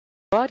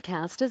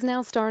Broadcast is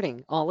now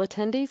starting. All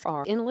attendees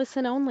are in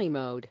listen-only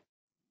mode.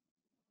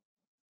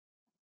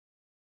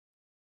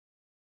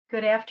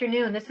 Good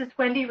afternoon. This is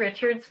Wendy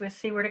Richards with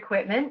Siewert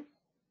Equipment.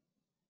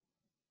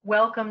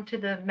 Welcome to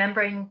the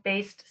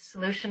membrane-based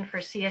solution for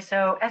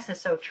CSO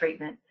SSO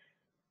treatment.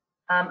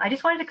 I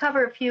just wanted to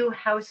cover a few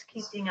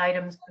housekeeping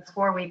items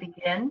before we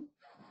begin.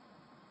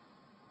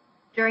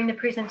 During the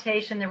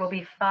presentation, there will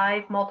be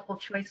 5 multiple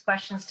choice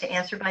questions to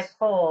answer by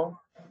poll.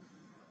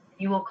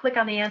 You will click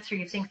on the answer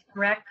you think is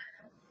correct,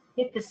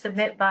 hit the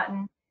submit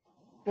button,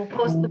 we'll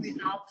post the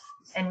results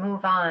and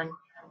move on.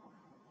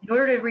 In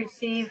order to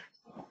receive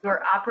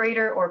your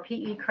operator or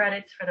PE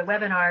credits for the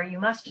webinar,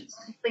 you must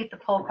complete the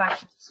poll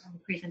questions in the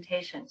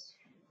presentation.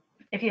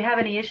 If you have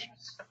any issues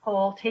with the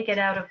poll, take it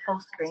out of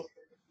full screen.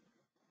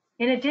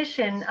 In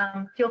addition,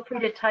 feel free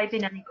to type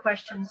in any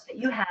questions that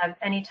you have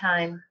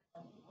anytime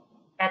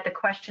at the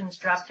questions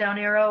drop-down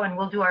arrow, and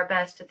we'll do our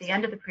best at the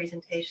end of the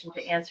presentation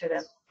to answer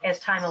them as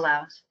time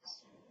allows.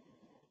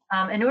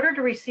 In order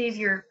to receive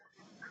your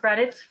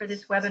credits for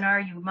this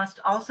webinar, you must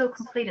also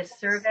complete a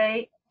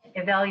survey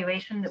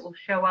evaluation that will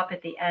show up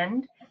at the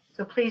end.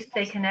 So please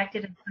stay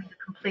connected until you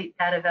complete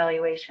that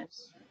evaluation.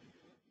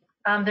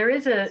 There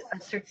is a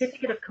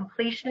certificate of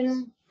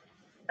completion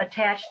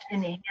attached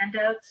in the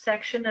handout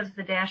section of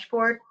the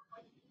dashboard,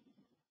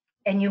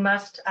 and you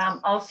must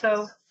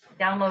also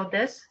download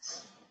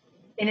this.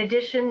 In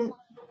addition,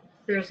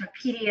 there's a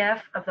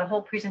PDF of the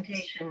whole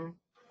presentation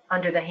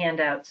under the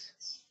handouts.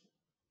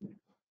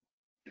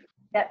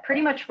 That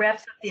pretty much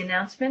wraps up the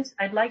announcements.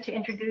 I'd like to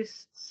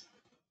introduce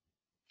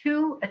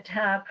 2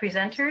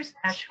 presenters,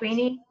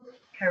 Ashwini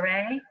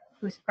Khare,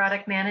 who's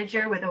product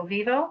manager with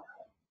Ovivo,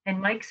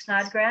 and Mike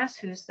Snodgrass,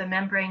 who's the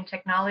membrane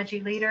technology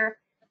leader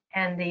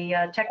and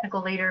the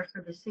technical leader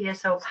for the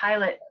CSO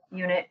pilot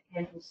unit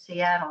in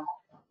Seattle.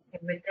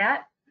 And with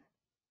that,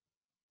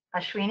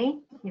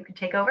 Ashwini, you can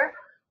take over.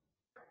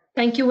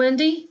 Thank you,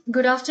 Wendy.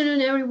 Good afternoon,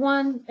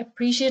 everyone.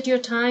 Appreciate your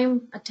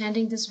time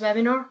attending this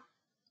webinar.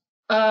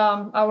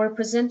 Our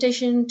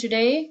presentation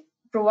today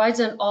provides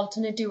an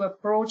alternative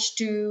approach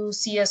to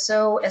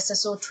CSO,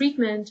 SSO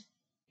treatment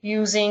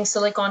using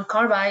silicon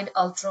carbide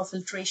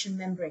ultrafiltration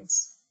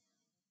membranes.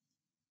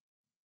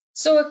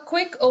 So a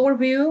quick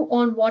overview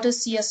on what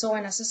is CSO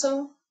and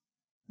SSO.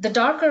 The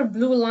darker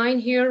blue line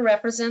here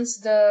represents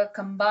the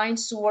combined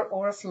sewer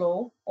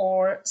overflow,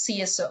 or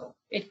CSO.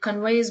 It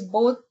conveys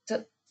both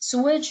the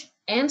sewage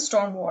and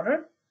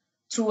stormwater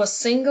through a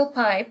single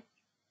pipe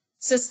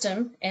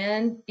system,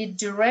 and it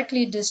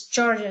directly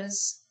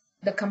discharges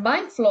the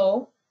combined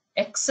flow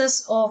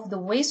excess of the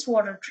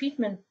wastewater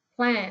treatment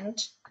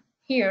plant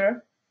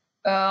here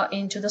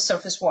into the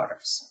surface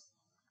waters.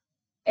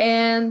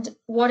 And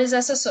what is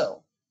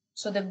SSO?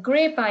 So the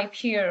gray pipe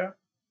here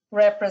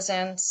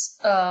represents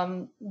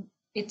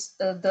it's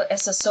the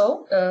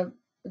SSO,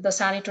 the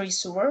sanitary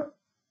sewer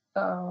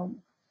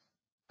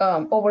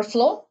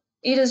overflow.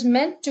 It is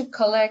meant to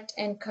collect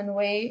and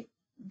convey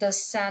the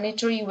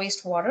sanitary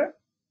wastewater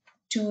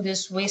to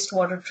this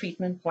wastewater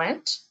treatment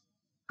plant.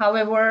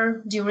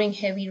 However, during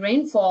heavy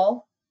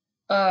rainfall,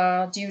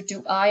 due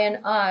to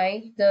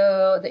I&I,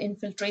 the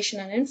infiltration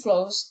and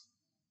inflows,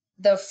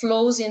 the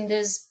flows in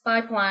this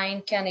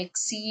pipeline can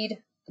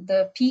exceed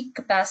the peak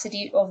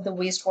capacity of the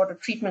wastewater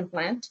treatment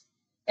plant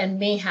and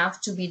may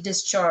have to be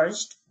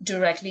discharged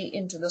directly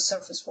into the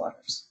surface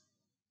waters.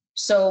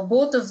 So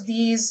both of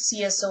these,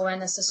 CSO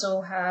and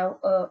SSO, have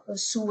a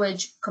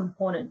sewage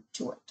component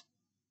to it.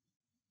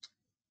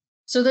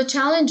 So the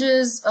challenge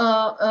is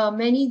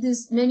many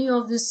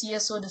of these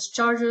CSO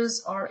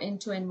discharges are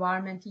into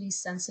environmentally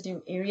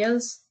sensitive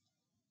areas.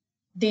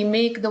 They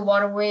make the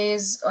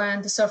waterways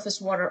and the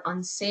surface water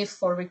unsafe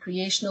for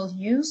recreational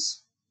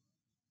use.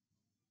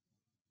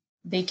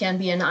 They can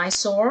be an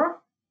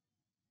eyesore,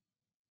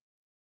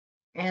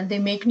 and they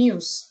make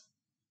news.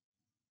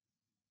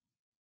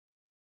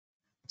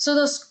 So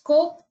the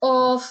scope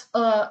of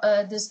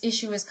this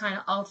issue is kind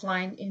of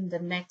outlined in the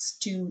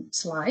next 2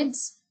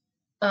 slides.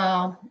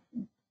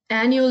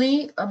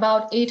 Annually,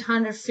 about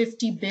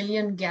 850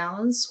 billion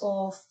gallons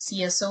of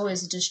CSO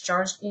is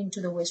discharged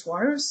into the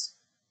wastewaters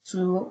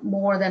through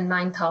more than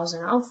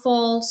 9,000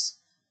 outfalls.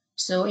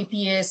 So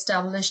EPA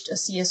established a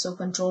CSO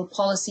control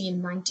policy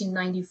in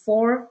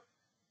 1994,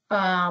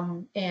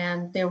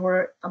 and there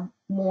were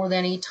more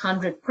than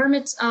 800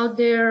 permits out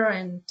there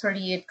and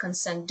 38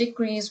 consent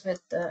decrees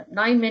with the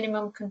 9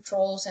 minimum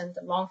controls and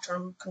the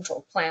long-term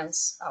control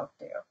plans out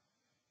there.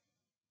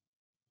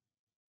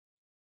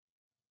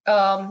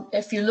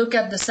 If you look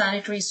at the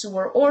sanitary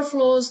sewer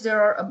overflows,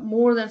 there are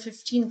more than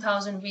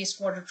 15,000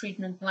 wastewater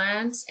treatment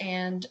plants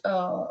and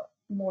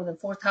more than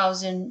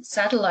 4,000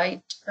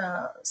 satellite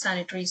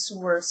sanitary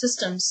sewer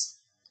systems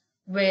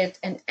with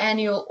an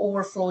annual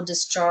overflow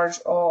discharge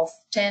of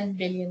 10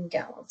 billion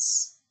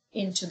gallons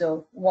into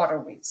the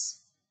waterways.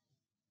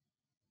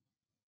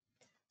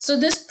 So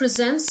this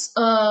presents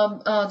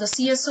the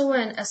CSO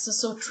and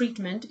SSO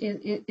treatment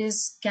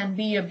can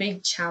be a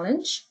big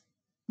challenge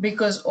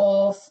because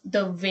of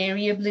the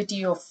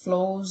variability of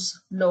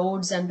flows,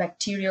 loads, and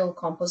bacterial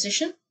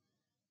composition.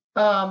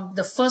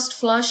 The first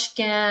flush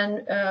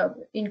can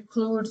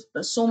include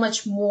so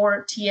much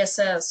more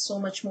TSS, so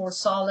much more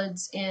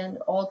solids, and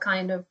all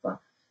kind of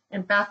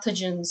and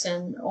pathogens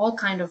and all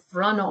kind of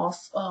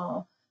runoff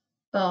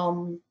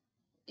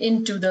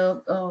into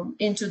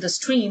the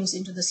streams,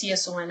 into the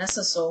CSO and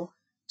SSO.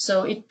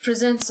 So it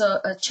presents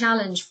a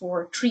challenge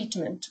for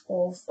treatment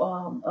of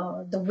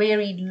the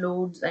varied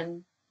loads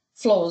and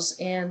flows,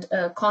 and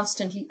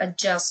constantly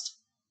adjust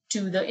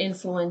to the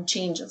influent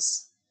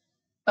changes.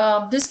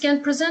 This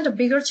can present a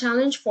bigger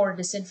challenge for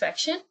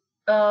disinfection,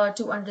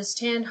 to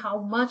understand how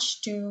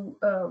much to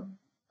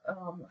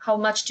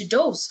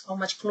dose, how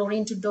much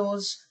chlorine to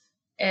dose,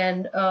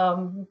 and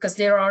because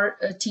there are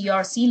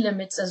TRC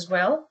limits as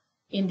well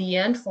in the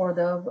end for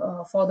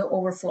the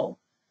overflow.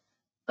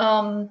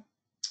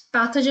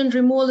 Pathogen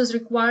removal is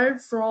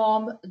required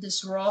from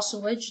this raw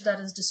sewage that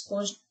is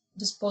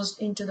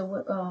disposed into the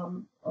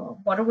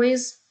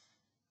waterways.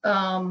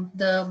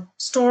 The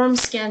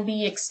storms can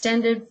be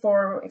extended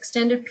for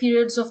extended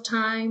periods of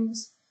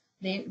times.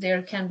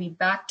 There can be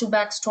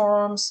back-to-back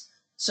storms.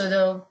 So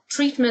the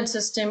treatment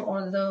system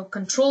or the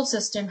control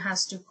system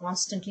has to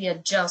constantly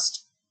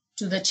adjust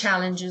to the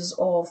challenges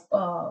of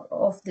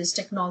this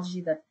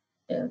technology that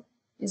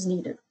is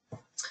needed.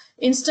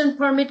 Instant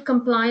permit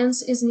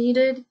compliance is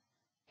needed.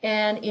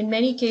 And in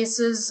many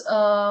cases,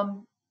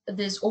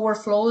 these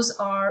overflows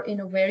are in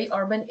a very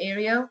urban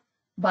area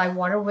by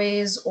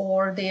waterways,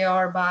 or they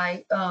are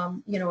by,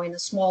 in a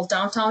small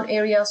downtown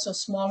area, so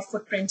small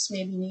footprints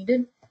may be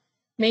needed.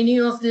 Many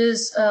of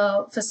these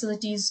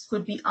facilities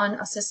could be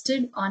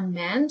unassisted,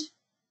 unmanned,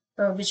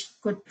 which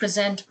could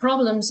present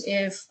problems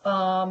if,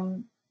 a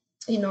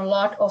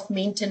lot of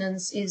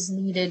maintenance is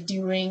needed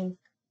during,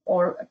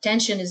 or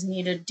attention is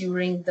needed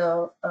during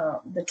the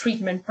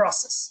treatment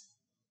process.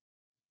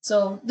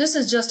 So this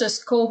is just a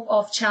scope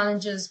of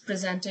challenges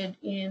presented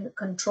in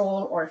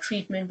control or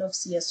treatment of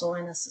CSO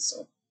and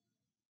SSO.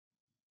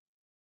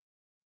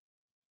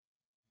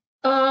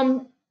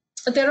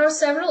 There are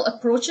several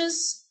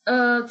approaches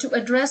to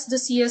address the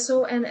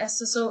CSO and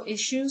SSO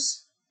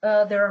issues.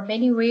 There are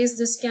many ways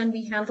this can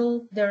be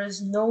handled. There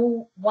is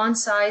no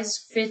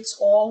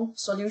one-size-fits-all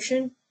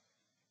solution.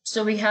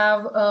 So we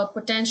have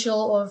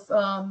potential of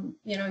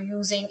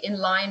using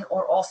inline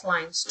or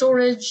offline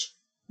storage,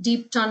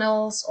 deep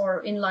tunnels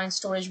or inline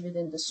storage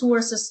within the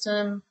sewer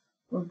system,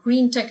 or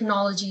green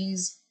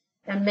technologies,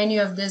 and many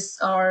of these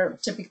are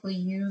typically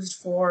used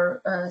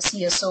for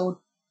CSO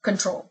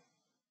control.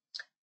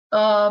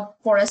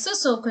 For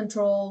SSO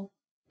control,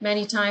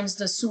 many times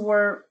the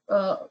sewer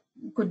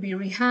could be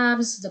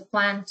rehabs, the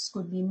plants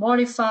could be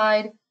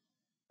modified.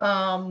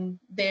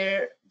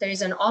 There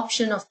is an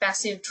option of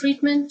passive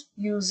treatment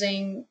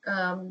using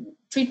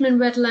treatment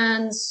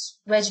wetlands,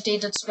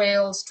 vegetated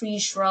swales,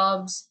 trees,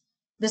 shrubs.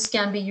 This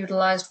can be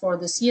utilized for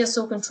the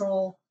CSO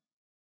control,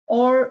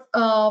 or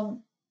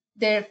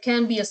there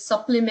can be a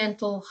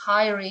supplemental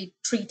high rate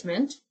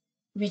treatment,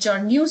 which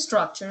are new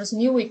structures,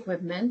 new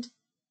equipment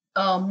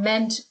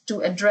meant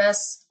to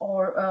address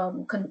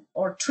or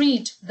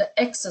treat the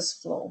excess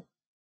flow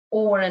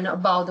over and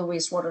above the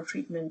wastewater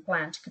treatment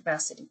plant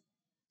capacity.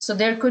 So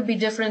there could be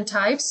different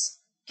types: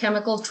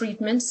 chemical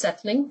treatment,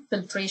 settling,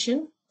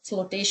 filtration,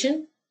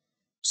 flotation.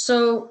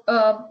 So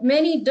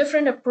many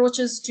different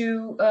approaches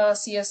to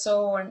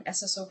CSO and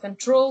SSO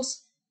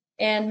controls,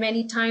 and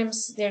many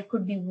times there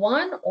could be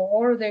one,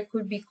 or there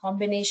could be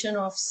combination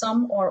of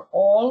some or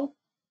all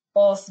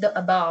of the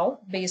above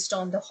based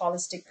on the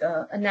holistic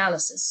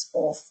analysis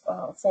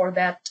for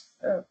that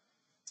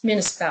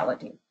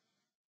municipality.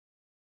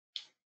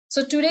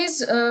 So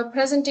today's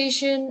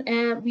presentation,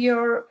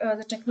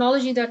 the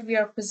technology that we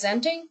are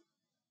presenting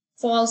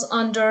falls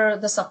under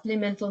the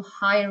supplemental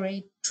high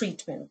rate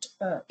treatment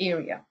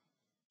area.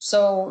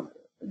 So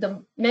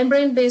the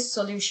membrane-based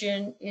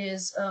solution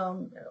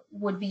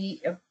would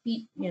be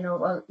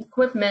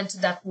equipment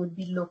that would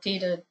be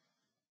located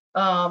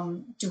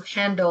to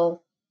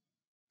handle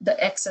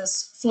the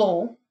excess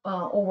flow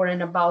over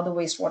and above the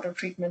wastewater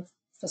treatment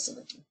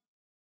facility.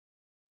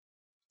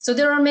 So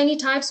there are many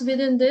types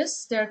within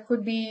this. There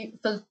could be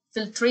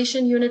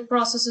filtration unit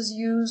processes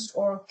used,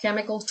 or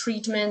chemical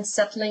treatment,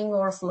 settling,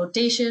 or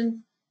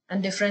flotation,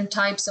 and different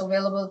types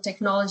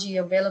technology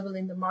available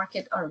in the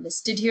market are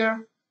listed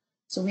here.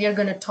 So we are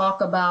going to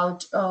talk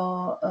about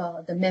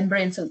the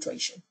membrane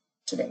filtration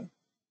today.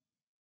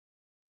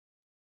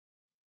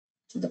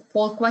 To the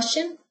poll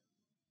question.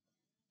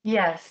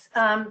 Yes,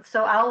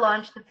 so I'll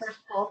launch the first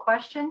poll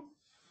question.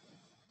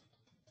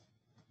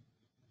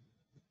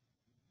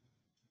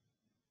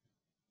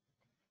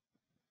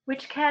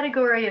 Which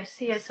category of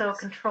CSO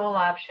control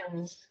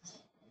options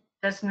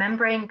does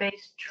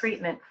membrane-based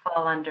treatment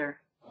fall under?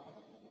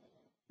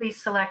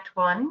 Please select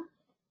one.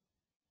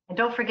 And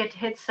don't forget to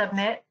hit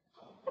submit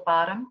at the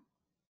bottom.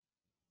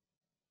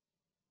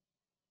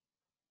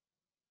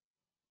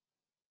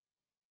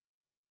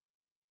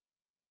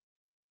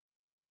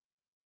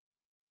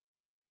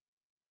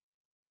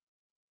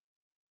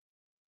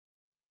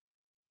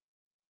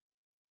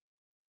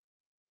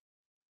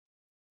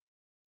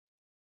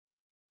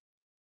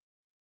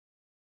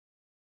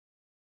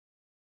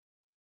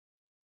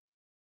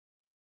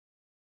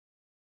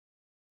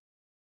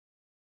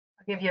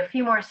 I'll give you a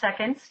few more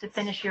seconds to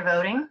finish your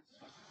voting.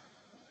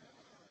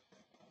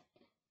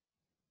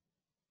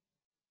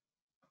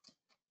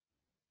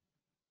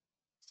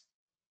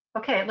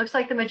 Okay, it looks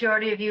like the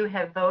majority of you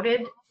have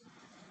voted.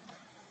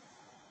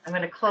 I'm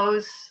going to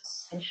close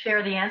and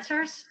share the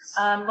answers.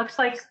 Looks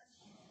like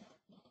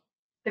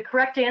the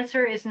correct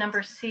answer is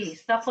number C,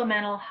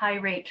 supplemental high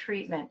rate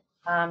treatment.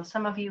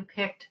 Some of you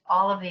picked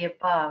all of the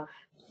above.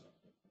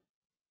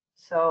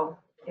 So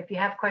if you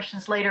have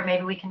questions later,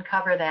 maybe we can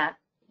cover that.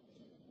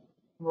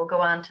 We'll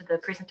go on to the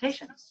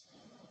presentation.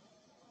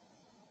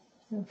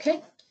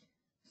 Okay.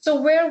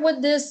 So where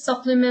would this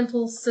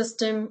supplemental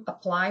system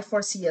apply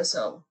for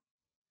CSO?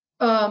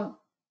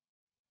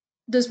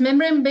 This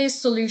membrane-based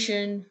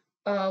solution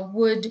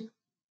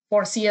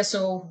for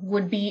CSO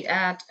would be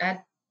at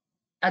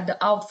the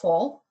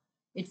outfall.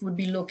 It would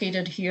be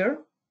located here,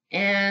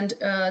 and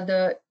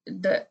the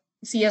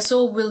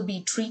CSO will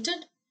be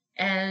treated,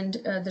 and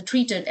the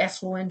treated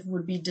effluent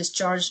would be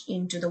discharged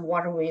into the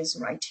waterways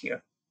right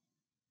here.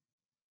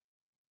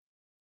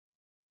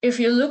 If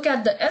you look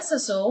at the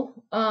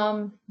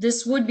SSO,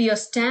 this would be a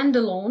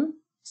standalone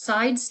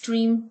side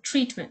stream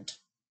treatment,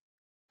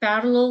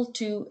 parallel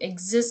to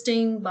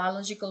existing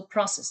biological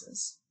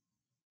processes.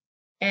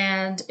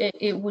 And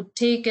it would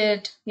take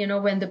it,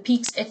 when the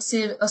peaks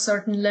exceed a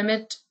certain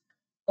limit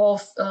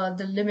of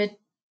the limit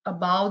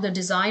above the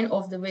design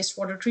of the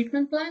wastewater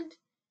treatment plant,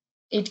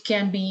 it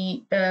can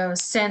be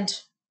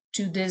sent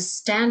to this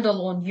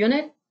standalone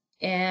unit,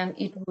 and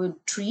it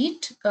would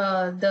treat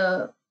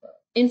the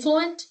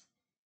influent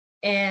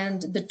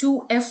and the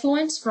two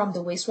effluents from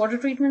the wastewater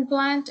treatment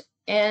plant,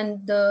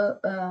 and the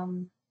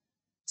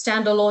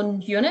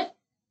standalone unit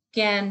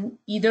can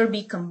either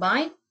be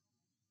combined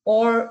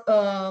or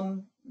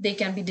they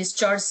can be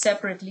discharged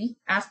separately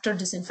after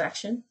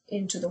disinfection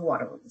into the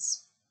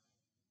waterways.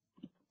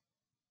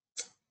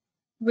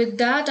 With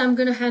that, I'm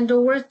going to hand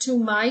over to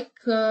Mike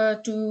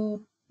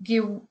to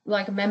give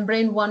like a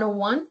membrane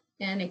 101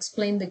 and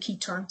explain the key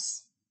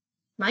terms.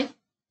 Mike?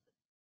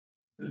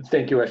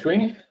 Thank you,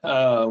 Ashwini.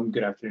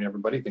 Good afternoon,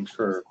 everybody. Thanks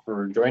for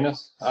joining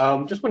us.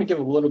 Just want to give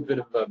a little bit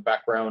of a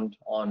background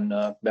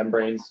on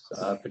membranes,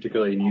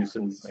 particularly in use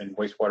in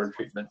wastewater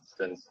treatments.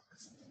 And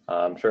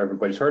I'm sure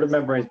everybody's heard of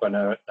membranes, but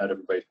not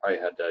everybody's probably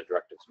had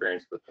direct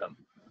experience with them.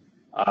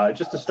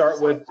 Just to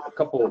start with, a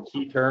couple of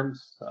key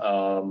terms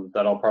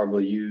that I'll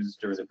probably use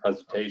during the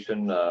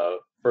presentation.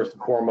 First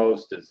and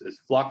foremost is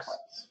flux.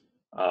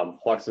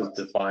 Flux is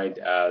defined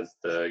as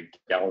the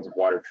gallons of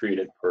water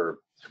treated per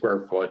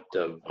square foot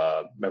of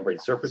membrane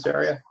surface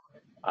area.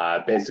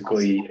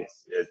 Basically,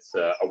 it's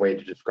a way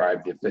to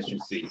describe the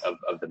efficiency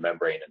of the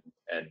membrane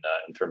and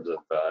in terms of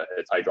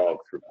its hydraulic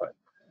throughput.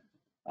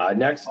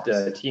 Next,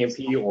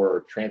 TMP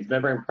or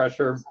transmembrane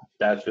pressure.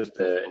 That's just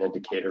an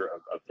indicator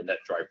of the net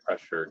dry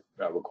pressure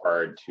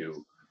required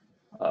to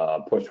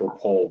push or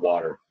pull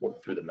water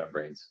through the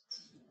membranes.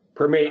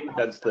 Permeate,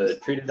 that's the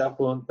treated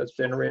effluent that's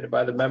generated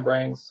by the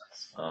membranes.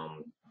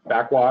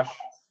 Backwash,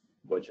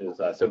 which is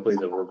simply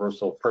the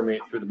reversal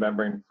permeate through the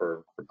membrane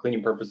for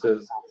cleaning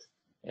purposes.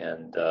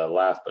 And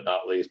last but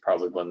not least,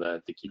 probably one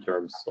of the key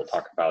terms we'll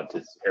talk about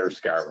is air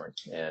scouring.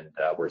 And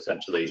we're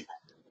essentially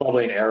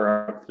bubbling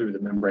air up through the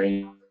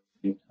membrane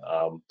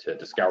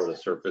to scour the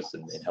surface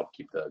and help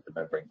keep the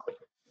membrane clean.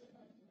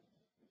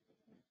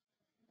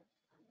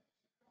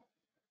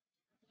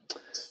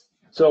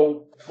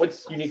 So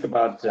what's unique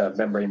about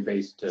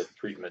membrane-based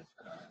treatment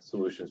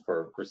solutions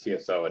for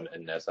CSO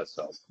and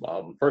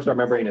SSO? First, our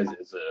membrane is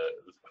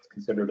what's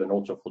considered an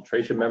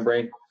ultrafiltration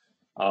membrane.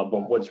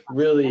 But what's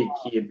really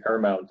key and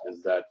paramount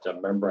is that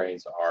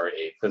membranes are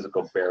a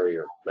physical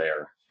barrier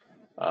layer.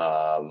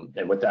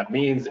 And what that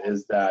means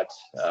is that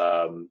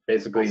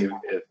basically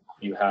if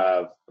you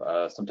have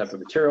some type of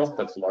material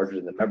that's larger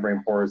than the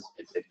membrane pores,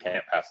 it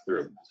can't pass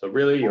through. So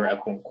really your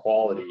effluent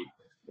quality,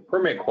 the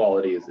permeate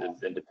quality is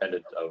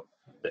independent of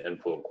the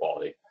influent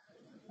quality.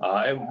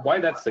 And why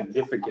that's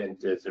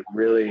significant is it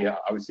really,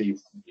 obviously,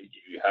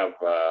 you have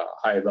a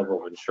high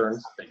level of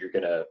insurance that you're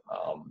going to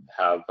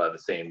have the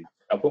same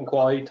effluent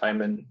quality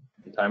time in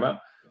and time out.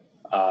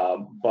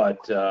 But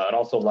it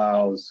also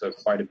allows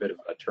quite a bit of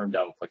a turn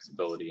down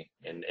flexibility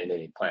in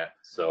any plant.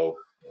 So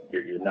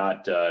you're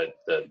not the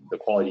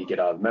quality you get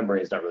out of the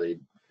membrane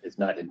is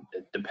not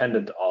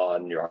dependent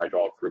on your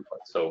hydraulic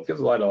throughput. So it gives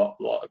quite a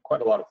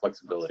lot of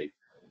flexibility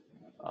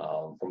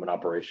from an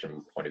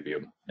operation point of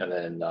view. And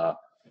then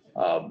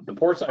the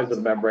pore size of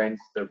the membranes,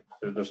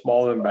 they're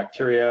smaller than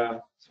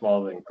bacteria,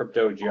 smaller than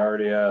crypto,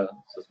 giardia,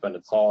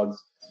 suspended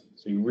solids.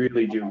 So you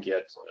really do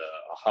get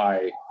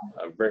a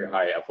very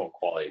high effluent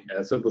quality. And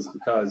it's simply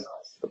because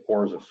the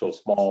pores are so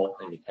small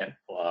and you can't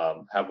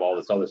have all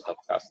this other stuff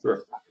pass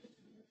through.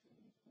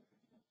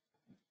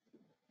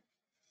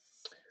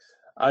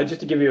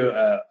 Just to give you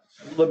a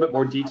little bit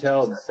more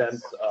detailed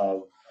sense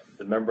of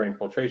the membrane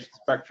filtration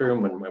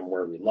spectrum and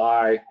where we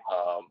lie,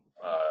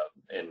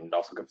 and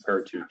also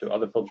compared to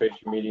other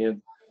filtration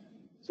mediums.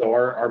 So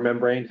our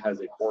membrane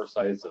has a pore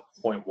size of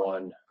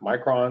 0.1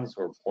 microns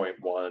or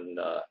 0.1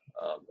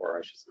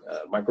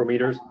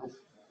 micrometers.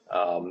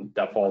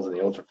 that falls in the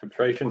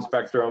ultrafiltration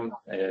spectrum.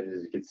 And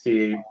as you can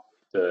see,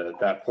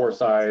 that pore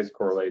size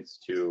correlates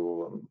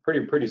to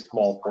pretty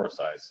small pore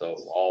size. So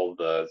all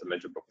the, as I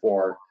mentioned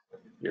before,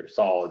 your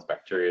solids,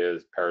 bacteria,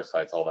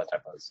 parasites, all that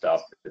type of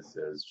stuff is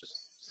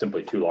just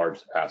simply too large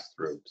to pass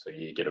through. So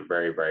you get a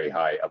very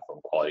high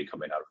effluent quality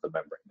coming out of the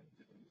membrane.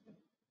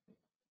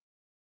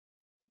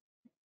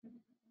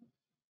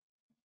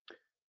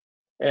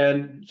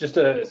 And just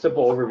a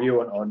simple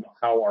overview on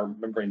how our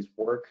membranes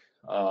work.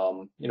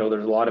 You know,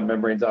 there's a lot of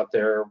membranes out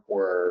there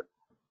where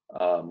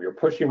you're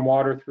pushing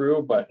water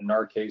through, but in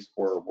our case,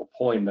 we're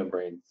pulling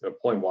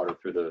water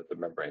through the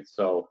membrane.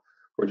 So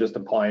we're just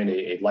applying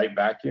a light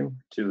vacuum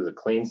to the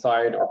clean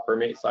side or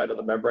permeate side of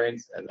the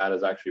membranes, and that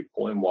is actually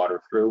pulling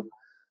water through.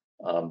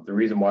 The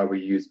reason why we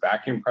use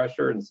vacuum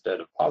pressure instead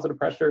of positive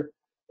pressure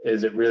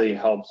is it really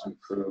helps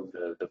improve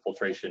the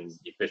filtration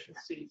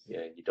efficiency.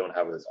 You don't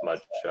have as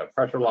much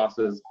pressure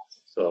losses,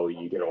 so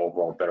you get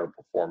overall better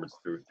performance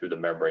through the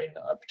membrane,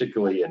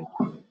 particularly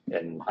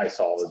in high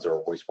solids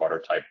or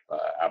wastewater type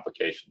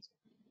applications.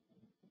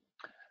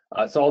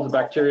 Solids and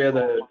bacteria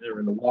that are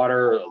in the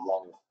water,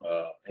 along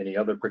with any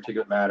other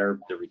particulate matter,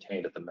 they're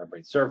retained at the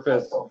membrane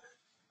surface.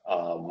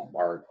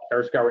 Our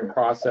air scouring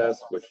process,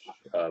 which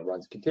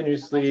runs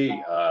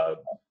continuously,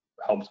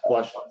 helps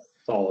flush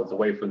solids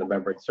away from the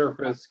membrane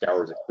surface,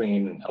 scours it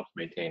clean, and helps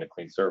maintain a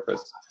clean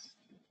surface.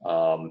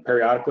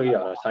 Periodically,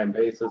 on a time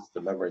basis,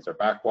 the membranes are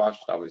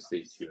backwashed,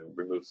 obviously to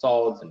remove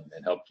solids and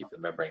help keep the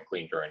membrane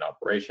clean during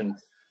operation.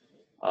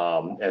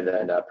 And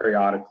then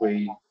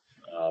periodically,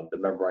 the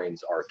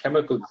membranes are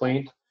chemically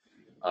cleaned.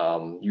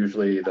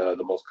 Usually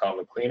the most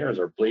common cleaners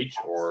are bleach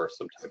or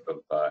some type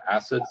of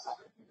acid,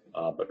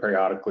 but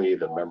periodically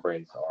the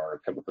membranes are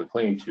chemically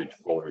cleaned to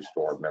fully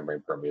restore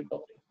membrane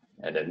permeability.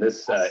 And in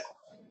this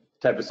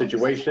type of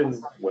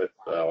situation with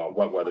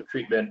wet weather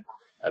treatment,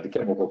 the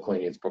chemical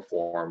cleaning is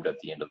performed at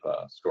the end of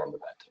a storm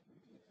event.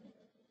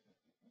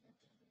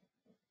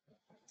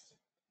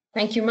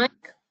 Thank you, Mike.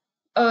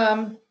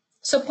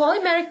 So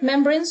polymeric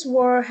membranes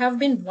have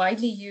been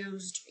widely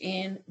used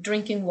in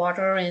drinking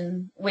water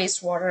and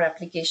wastewater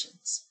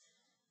applications.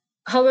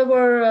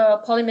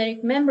 However,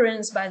 polymeric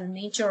membranes, by the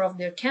nature of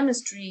their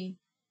chemistry,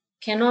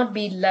 cannot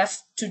be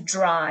left to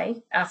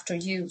dry after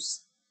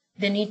use.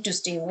 They need to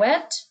stay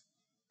wet,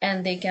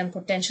 and they can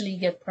potentially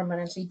get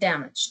permanently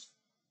damaged.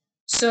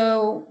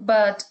 So,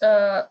 but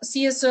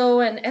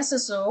CSO and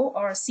SSO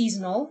are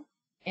seasonal,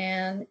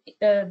 and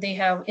they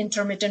have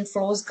intermittent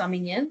flows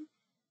coming in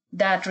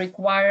that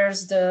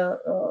requires the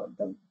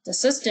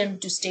system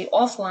to stay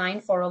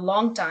offline for a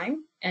long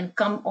time and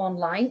come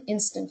online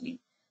instantly.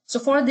 So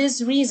for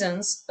these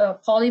reasons,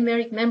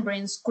 polymeric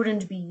membranes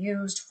couldn't be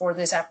used for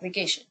this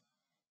application.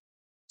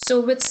 So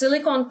with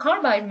silicon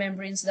carbide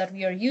membranes that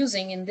we are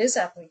using in this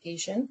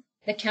application,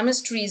 the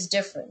chemistry is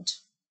different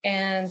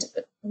and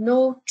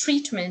no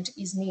treatment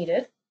is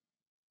needed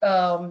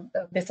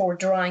before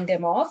drying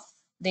them off.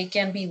 They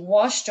can be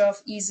washed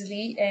off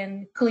easily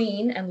and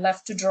clean and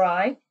left to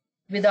dry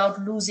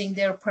without losing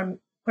their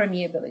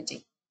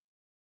permeability.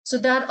 So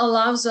that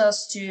allows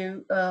us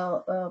to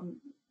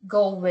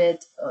go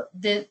with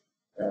the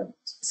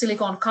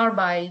silicon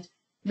carbide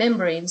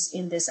membranes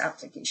in this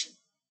application.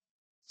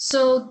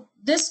 So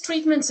this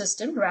treatment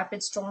system,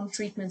 rapid storm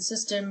treatment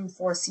system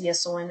for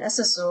CSO and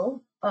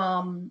SSO,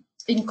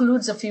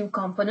 includes a few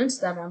components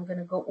that I'm going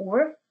to go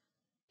over.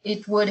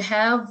 It would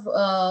have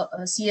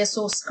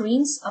CSO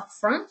screens up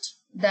front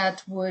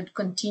that would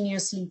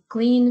continuously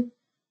clean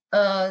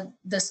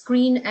the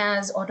screen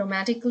as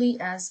automatically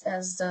as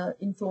the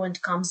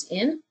influent comes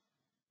in.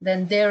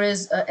 Then there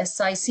is a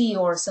SiC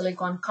or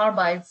silicon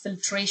carbide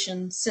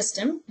filtration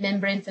system,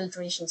 membrane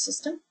filtration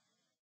system.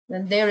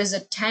 Then there is a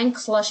tank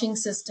flushing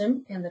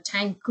system and the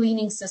tank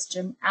cleaning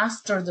system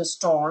after the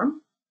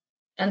storm.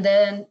 And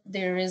then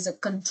there is a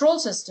control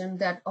system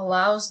that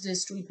allows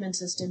this treatment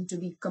system to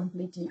be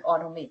completely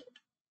automated.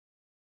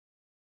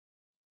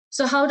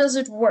 So how does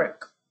it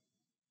work?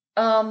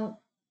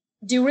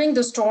 During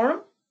the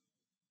storm,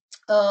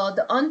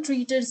 the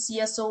untreated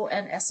CSO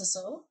and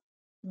SSO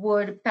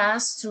would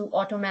pass through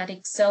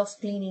automatic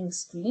self-cleaning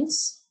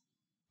screens.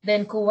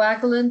 Then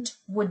coagulant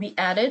would be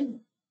added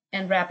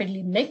and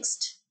rapidly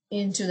mixed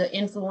into the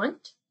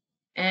influent,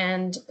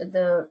 and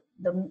the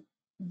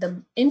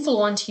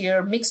influent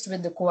here mixed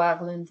with the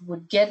coagulant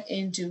would get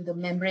into the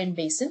membrane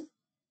basin.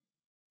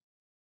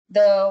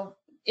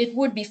 It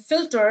would be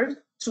filtered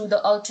through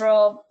the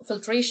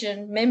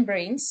ultrafiltration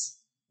membranes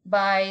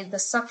by the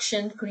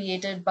suction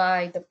created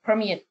by the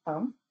permeate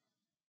pump.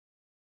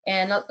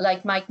 And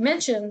like Mike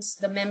mentions,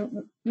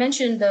 the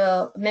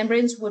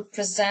membranes would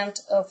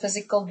present a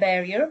physical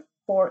barrier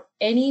for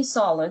any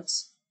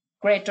solids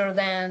greater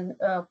than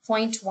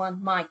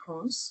 0.1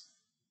 microns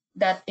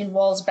that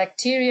involves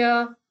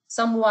bacteria,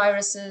 some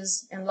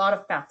viruses, and a lot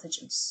of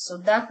pathogens. So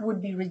that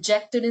would be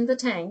rejected in the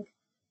tank,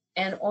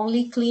 and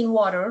only clean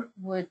water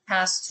would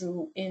pass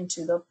through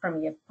into the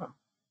permeate pump.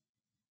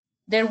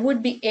 There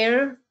would be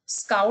air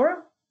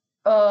scour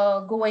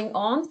going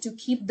on to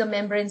keep the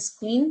membranes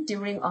clean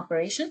during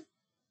operation.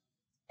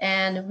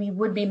 And we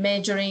would be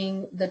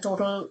measuring the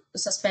total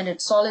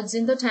suspended solids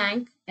in the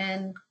tank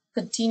and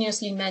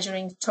continuously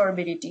measuring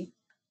turbidity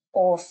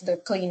of the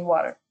clean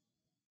water.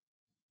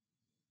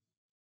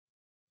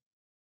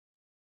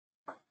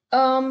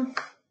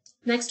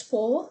 Next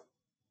poll.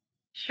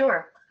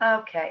 Sure.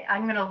 Okay,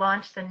 I'm going to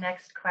launch the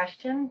next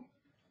question.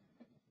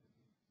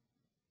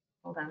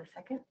 Hold on a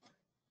second.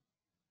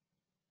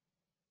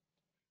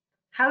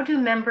 How do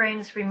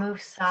membranes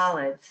remove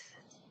solids?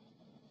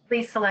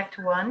 Please select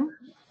one.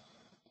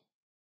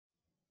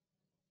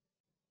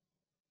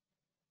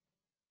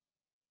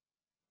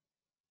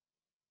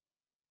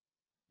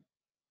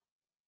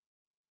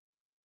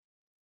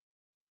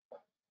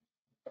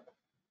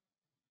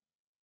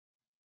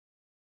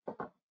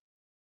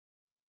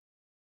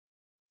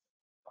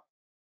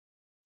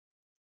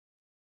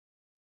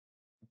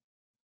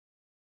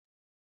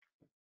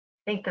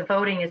 I think the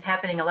voting is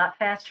happening a lot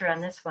faster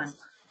on this one.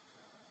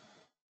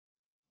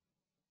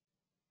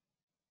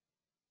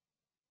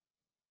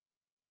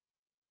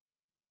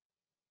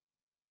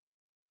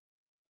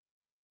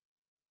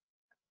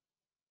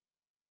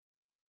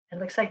 It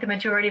looks like the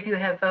majority of you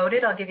have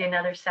voted. I'll give you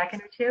another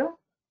second or two.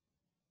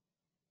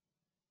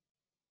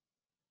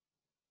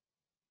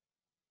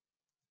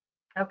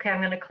 Okay, I'm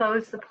going to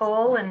close the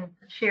poll and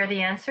share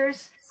the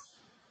answers.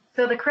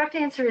 So the correct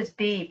answer is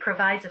B,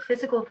 provides a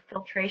physical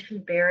filtration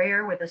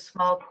barrier with a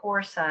small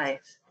pore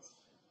size.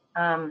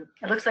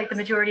 It looks like the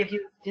majority of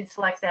you did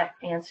select that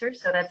answer,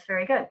 so that's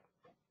very good.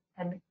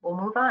 And we'll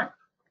move on.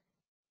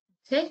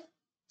 Okay.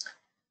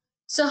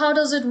 So how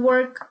does it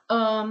work?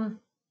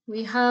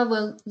 We have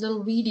a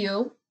little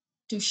video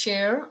to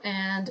share,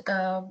 and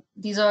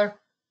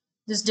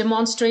this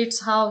demonstrates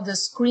how the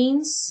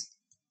screens,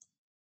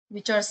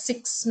 which are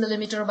 6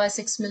 millimeter by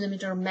 6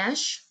 millimeter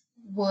mesh,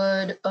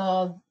 would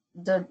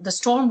the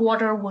storm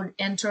water would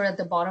enter at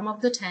the bottom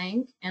of the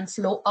tank and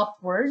flow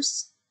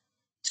upwards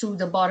through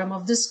the bottom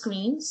of the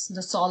screens.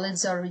 The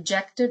solids are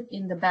rejected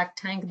in the back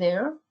tank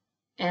there,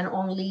 and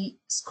only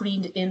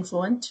screened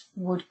influent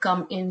would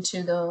come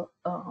into the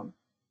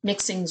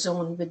mixing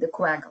zone with the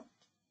coagulant.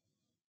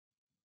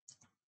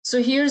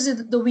 So here's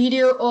the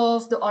video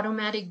of the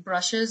automatic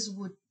brushes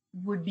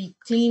would be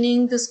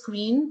cleaning the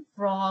screen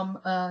from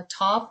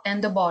top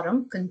and the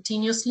bottom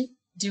continuously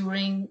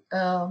during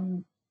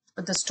the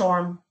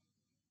storm,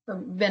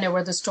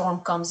 whenever the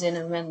storm comes in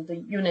and when the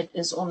unit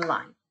is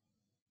online.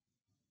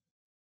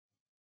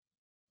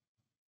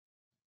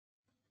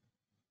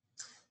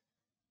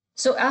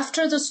 So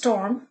after the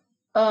storm,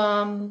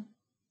 how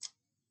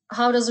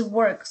does it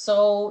work?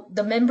 So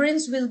the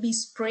membranes will be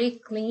spray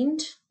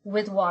cleaned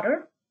with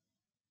water,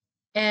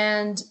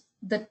 and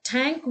the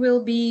tank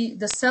will be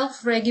the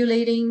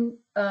self-regulating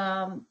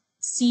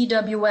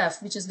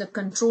CWF, which is the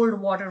controlled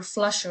water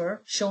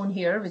flusher shown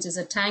here, which is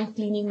a tank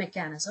cleaning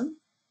mechanism.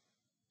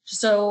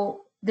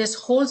 So this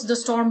holds the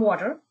storm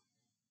water,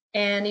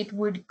 and it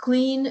would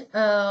clean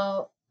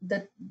the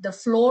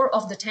floor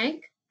of the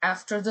tank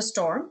after the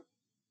storm.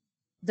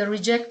 The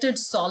rejected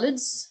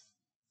solids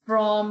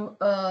from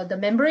the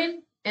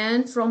membrane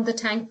and from the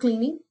tank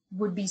cleaning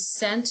would be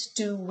sent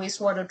to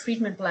wastewater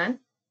treatment plant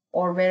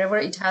or wherever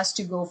it has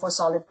to go for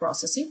solid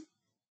processing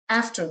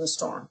after the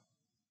storm.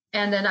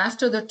 And then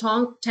after the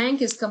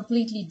tank is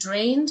completely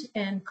drained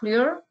and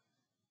clear,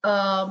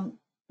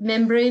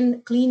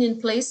 membrane clean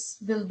in place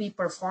will be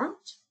performed.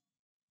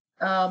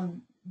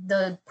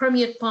 The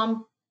permeate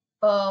pump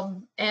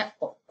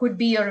could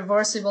be a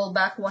reversible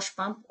backwash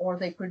pump, or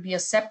there could be a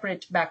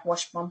separate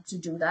backwash pump to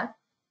do that.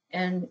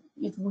 And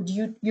it would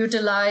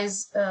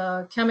utilize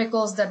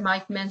chemicals that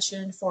Mike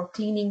mentioned for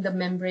cleaning the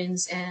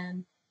membranes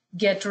and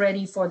get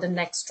ready for the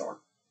next storm.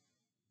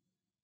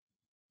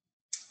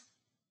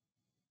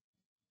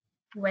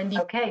 Wendy.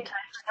 Okay, time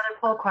for another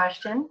poll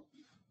question.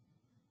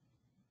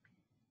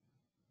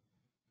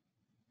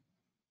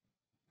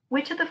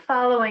 Which of the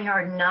following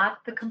are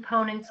not the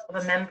components of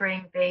a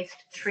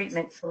membrane-based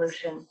treatment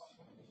solution?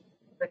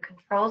 The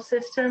control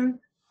system,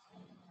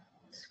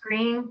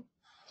 screen,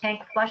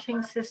 tank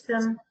flushing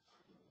system,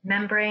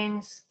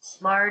 membranes,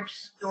 large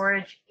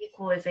storage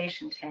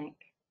equalization tank.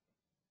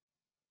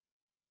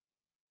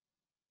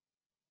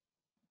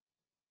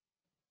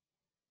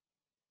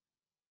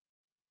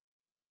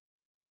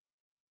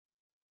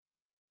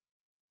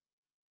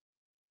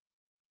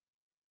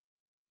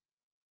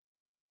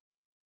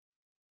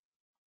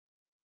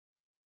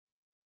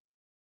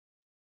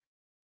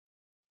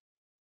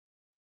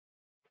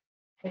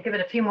 We'll give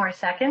it a few more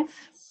seconds.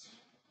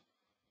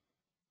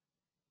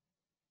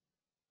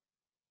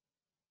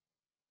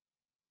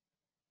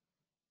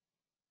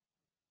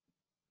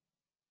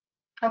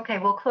 Okay,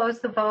 we'll close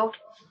the vote.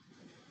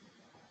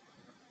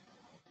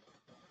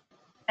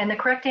 And the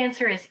correct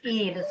answer is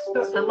E.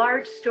 The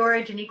large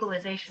storage and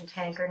equalization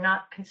tank are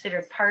not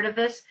considered part of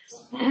this.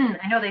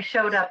 I know they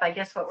showed up. I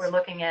guess what we're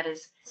looking at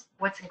is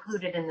what's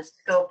included in the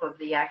scope of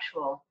the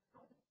actual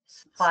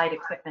supplied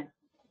equipment.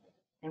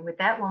 And with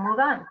that, we'll move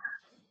on.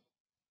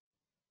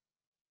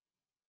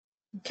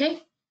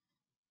 Okay.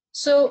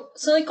 So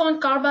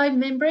silicon carbide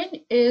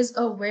membrane is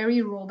a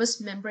very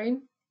robust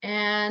membrane.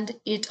 and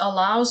it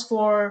allows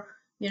for,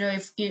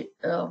 if it,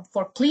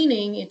 for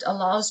cleaning, it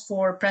allows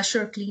for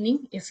pressure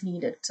cleaning if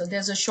needed. So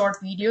there's a short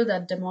video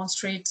that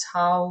demonstrates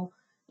how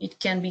it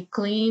can be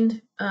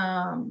cleaned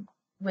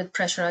with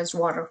pressurized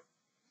water.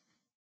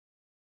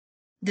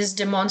 This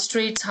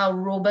demonstrates how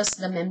robust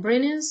the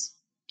membrane is,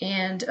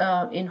 and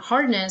in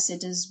hardness,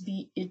 it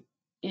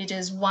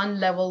is one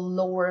level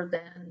lower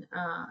than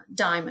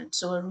diamond,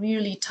 so a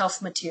really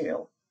tough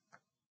material,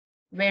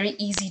 very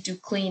easy to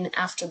clean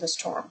after the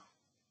storm.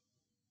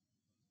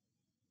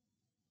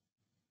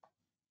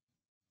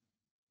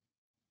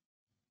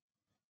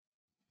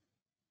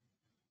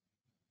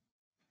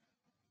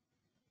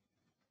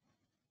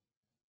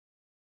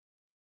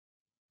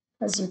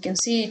 As you can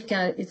see,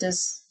 it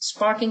is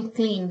sparking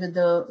clean with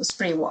the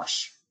spray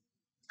wash.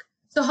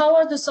 So how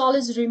are the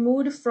solids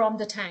removed from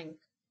the tank?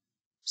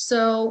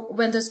 So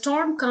when the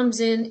storm comes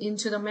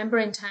into the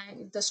membrane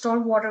tank, if the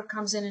storm water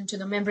comes into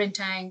the membrane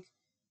tank,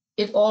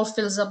 it all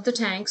fills up the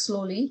tank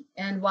slowly.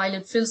 And while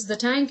it fills the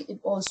tank, it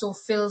also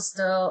fills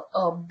the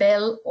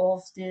bell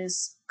of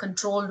this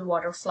controlled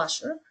water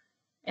flusher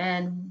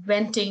and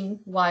venting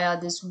via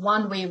this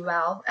one-way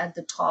valve at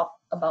the top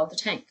above the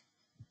tank.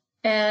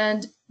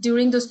 And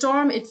during the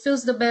storm, it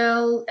fills the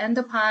bell and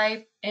the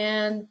pipe,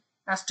 and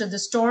after the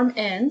storm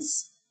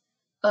ends,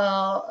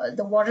 the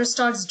water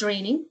starts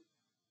draining.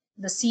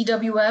 The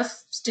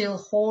CWF still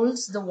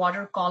holds the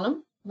water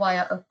column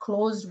via a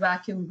closed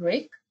vacuum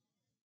brake.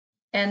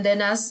 And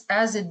then as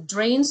it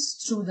drains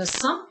through the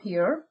sump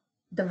here,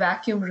 the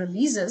vacuum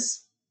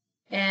releases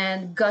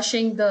and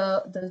gushing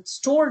the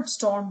stored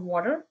storm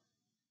water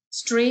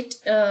straight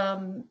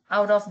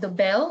out of the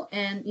bell,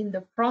 and in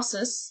the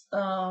process,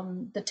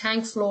 the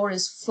tank floor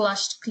is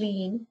flushed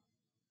clean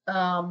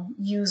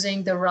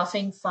using the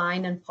roughing,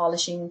 fine, and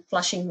polishing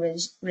flushing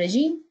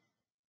regime,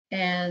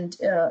 and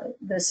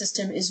the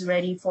system is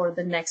ready for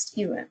the next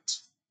event.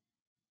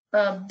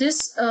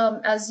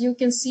 As you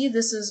can see,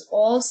 this is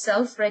all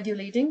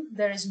self-regulating.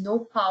 There is no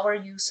power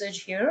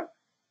usage here,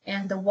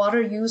 and the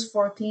water used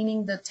for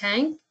cleaning the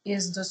tank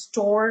is the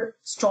stored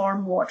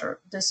storm water.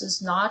 This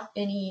is not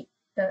any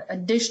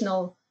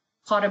additional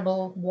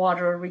potable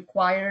water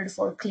required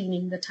for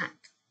cleaning the tank.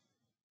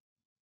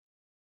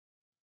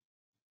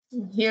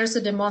 Here's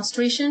a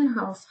demonstration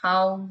of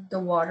how the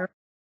water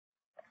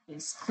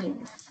is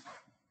cleaned.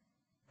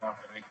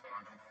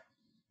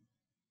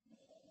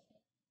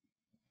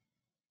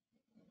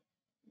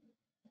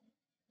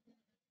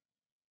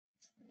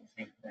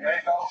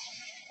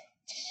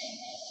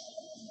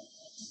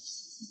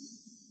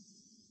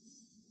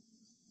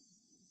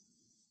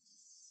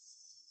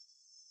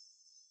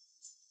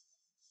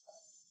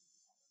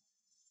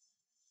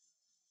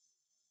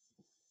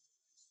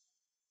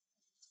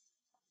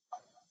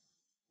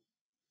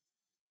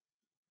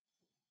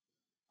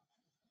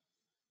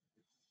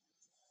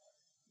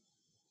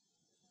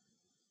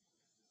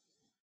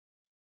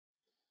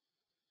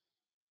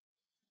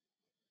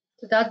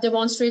 So that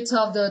demonstrates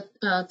how the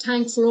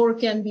tank floor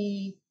can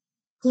be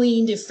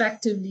cleaned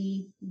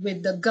effectively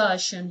with the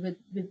gush and with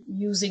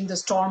using the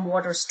storm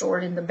water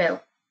stored in the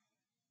bell.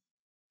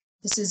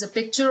 This is a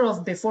picture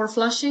of before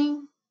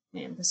flushing,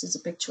 and this is a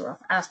picture of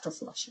after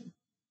flushing.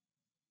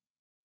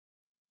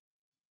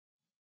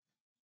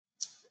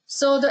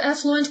 So the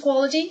effluent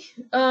quality,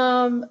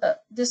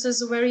 this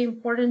is very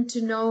important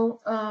to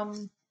know.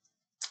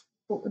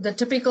 The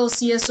typical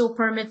CSO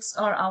permits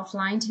are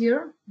outlined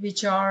here,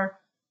 which are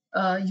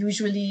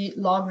usually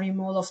log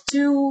remole of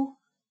 2,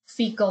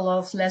 fecal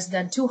of less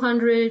than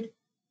 200%,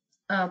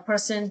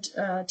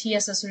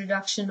 TSS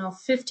reduction of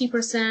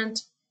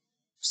 50%.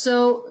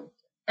 So,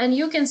 and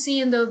you can see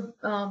in the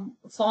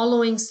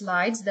following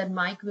slides that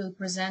Mike will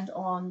present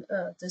on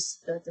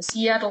the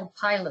Seattle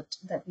pilot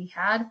that we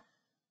had,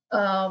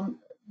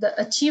 the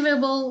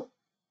achievable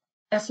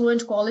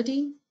effluent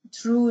quality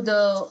through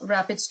the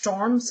rapid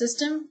storm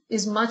system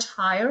is much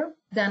higher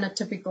than a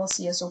typical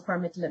CSO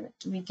permit limit.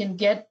 We can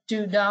get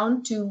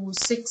down to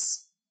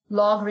 6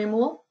 log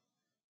remole,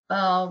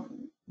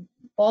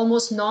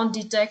 almost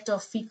non-detect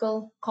of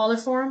fecal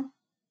coliform,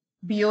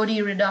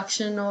 BOD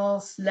reduction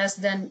of less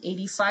than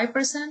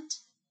 85%.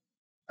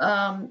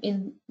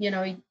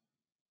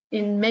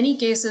 In many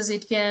cases,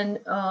 it can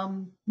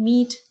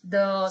meet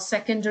the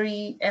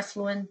secondary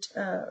effluent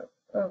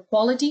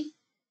quality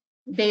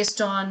based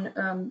on,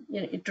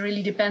 it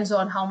really depends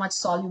on how much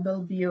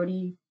soluble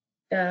BOD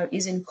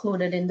is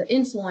included in the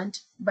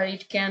influent, but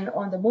it can,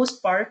 on the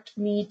most part,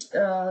 meet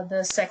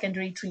the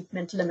secondary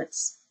treatment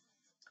limits.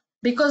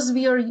 Because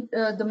we are,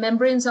 the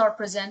membranes are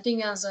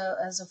presenting as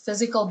a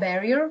physical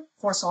barrier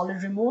for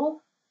solid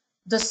removal,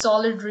 the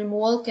solid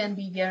removal can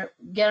be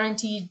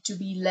guaranteed to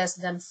be less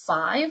than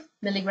 5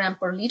 milligram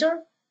per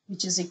liter,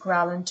 which is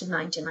equivalent to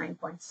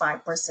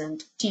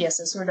 99.5%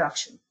 TSS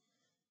reduction,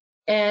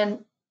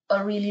 and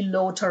a really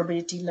low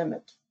turbidity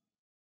limit.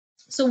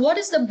 So what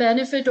is the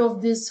benefit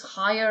of this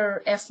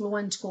higher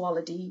effluent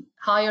quality,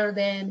 higher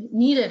than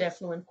needed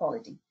effluent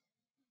quality?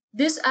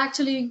 This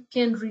actually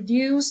can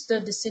reduce the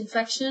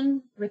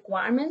disinfection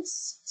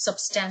requirements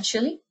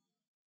substantially.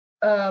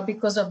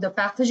 because of the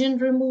pathogen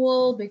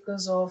removal,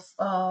 because of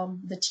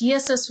the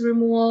TSS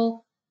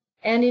removal,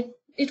 and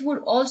it would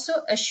also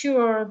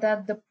assure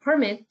that the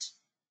permit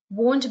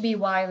won't be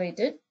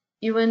violated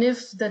even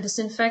if the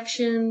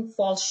disinfection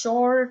falls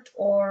short,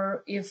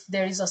 or if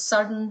there is a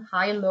sudden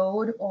high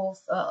load of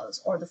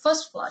or the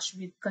first flush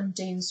which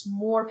contains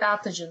more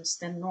pathogens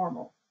than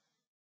normal.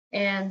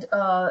 And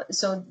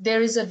so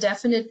there is a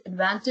definite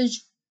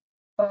advantage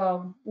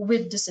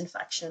with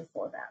disinfection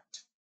for that.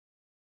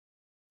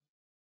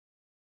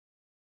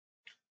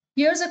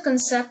 Here's a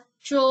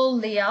conceptual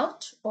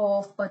layout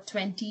of a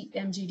 20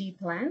 mgd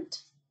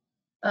plant,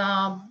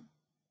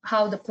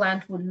 how the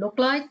plant would look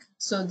like.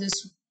 So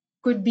this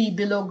could be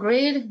below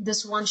grade.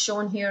 This one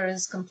shown here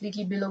is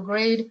completely below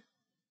grade,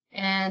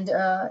 and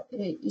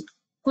it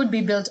could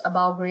be built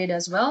above grade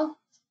as well.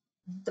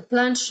 The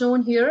plant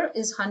shown here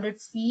is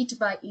 100 feet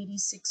by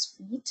 86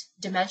 feet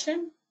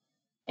dimension,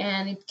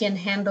 and it can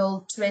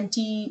handle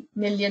 20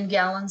 million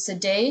gallons a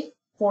day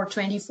for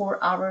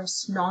 24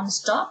 hours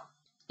non-stop.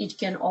 It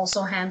can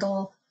also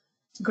handle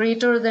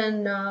greater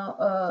than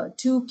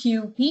 2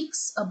 Q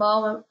peaks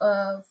above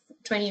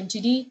 20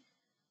 mtd,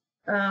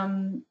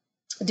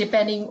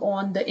 depending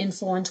on the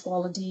influent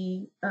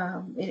quality.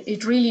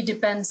 It really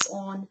depends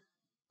on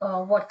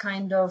what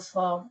kind of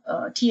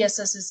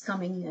TSS is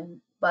coming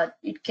in, but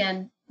it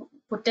can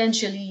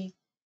potentially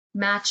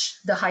match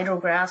the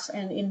hydrographs.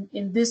 And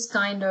in this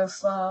kind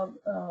of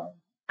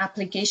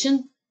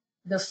application,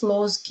 the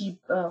flows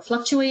keep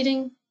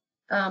fluctuating,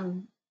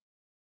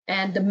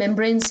 and the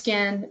membranes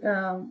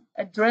can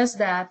address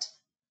that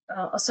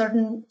a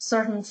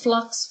certain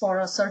flux for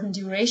a certain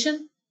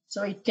duration,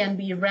 so it can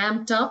be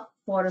ramped up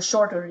for a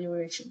shorter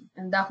duration,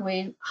 and that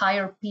way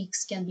higher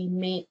peaks can be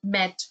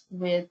met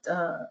with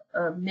a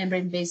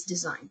membrane-based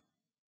design.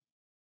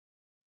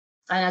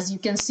 And as you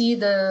can see,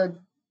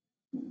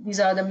 these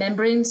are the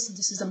membranes.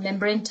 This is a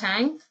membrane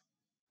tank.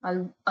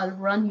 I'll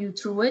run you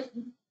through it.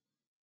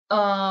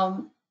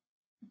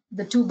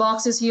 The two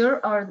boxes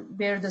here are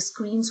where the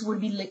screens would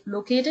be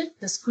located.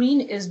 The screen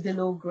is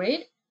below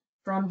grade.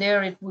 From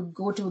there, it would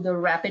go to the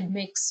rapid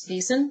mix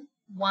basin,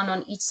 one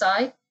on each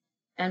side.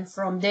 And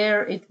from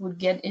there, it would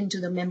get into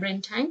the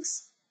membrane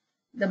tanks.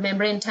 The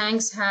membrane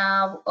tanks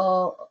have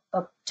a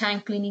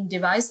tank cleaning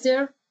device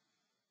there,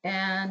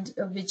 and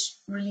which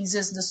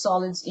releases the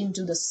solids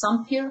into the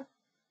sump here.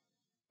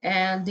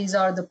 And these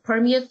are the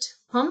permeate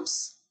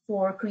pumps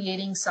for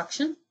creating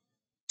suction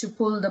to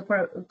pull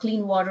the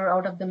clean water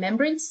out of the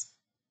membranes.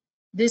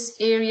 This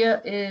area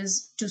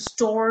is to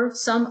store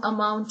some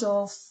amount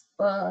of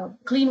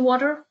clean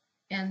water,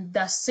 and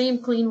that same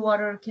clean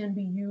water can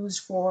be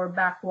used for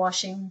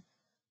backwashing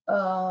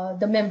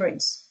the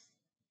membranes.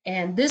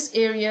 And this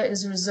area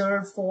is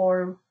reserved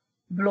for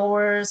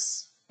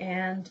blowers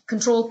and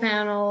control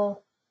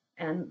panel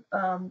and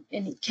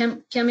any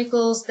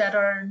chemicals that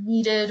are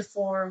needed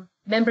for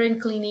membrane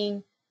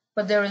cleaning,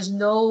 but there is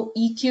no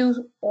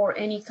EQ or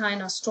any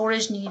kind of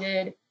storage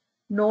needed.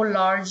 No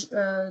large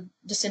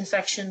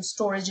disinfection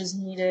storage is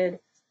needed.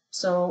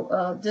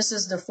 So this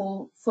is the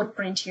full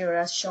footprint here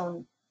as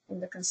shown in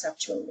the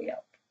conceptual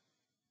layout.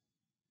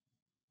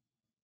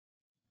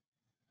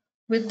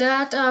 With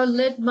that, I'll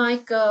let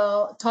Mike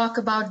talk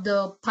about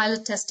the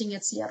pilot testing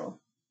at Seattle.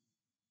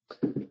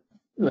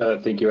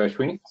 Thank you,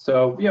 Ashwini.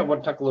 So yeah, I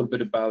want to talk a little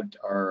bit about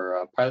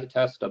our pilot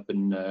test up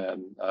in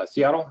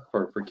Seattle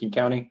for King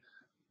County.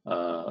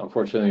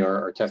 Unfortunately,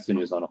 our testing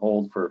is on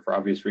hold for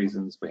obvious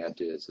reasons. We had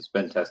to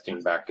suspend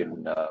testing back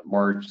in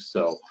March,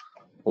 so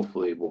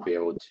hopefully we'll be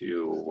able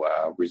to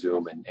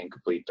resume and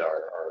complete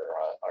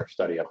our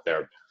study up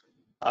there.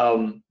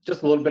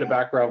 Just a little bit of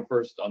background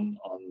first on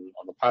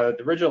the pilot.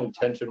 The original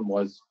intention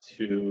was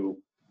to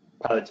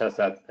pilot test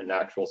at an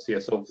actual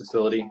CSO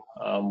facility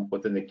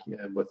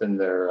within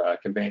their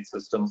conveyance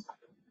system,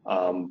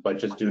 but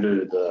just due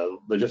to the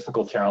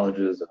logistical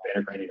challenges of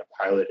integrating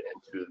a pilot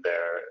into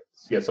their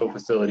CSO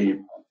facility,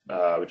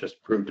 it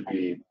just proved to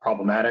be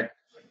problematic.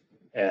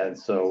 And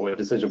so a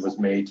decision was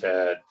made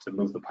to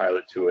move the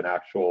pilot to an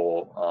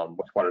actual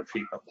wastewater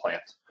treatment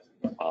plant.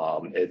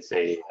 It's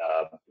a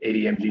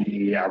 80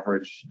 mgd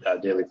average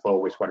daily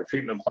flow wastewater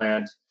treatment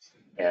plant,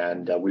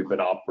 and we've been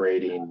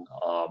operating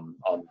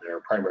on their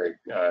primary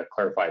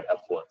clarified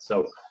effluent.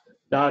 So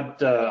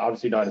not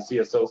obviously not a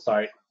CSO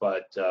site,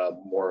 but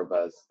more of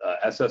a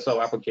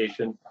SSO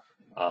application.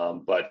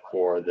 But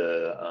for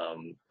the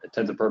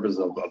intents and purposes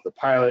of the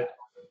pilot,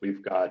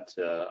 we've got,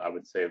 I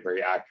would say, a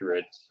very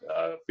accurate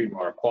feed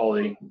water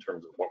quality in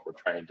terms of what we're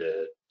trying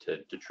to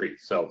treat.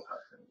 So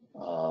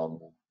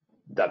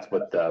that's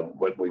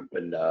what we've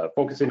been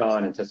focusing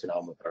on and testing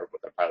on with our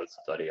pilot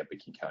study up in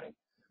King County.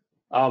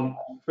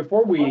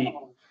 Before we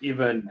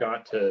even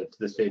got to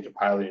the stage of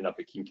piloting up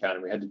at King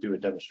County, we had to do a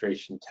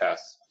demonstration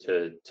test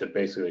to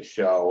basically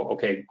show,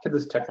 okay, can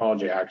this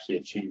technology actually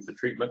achieve the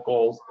treatment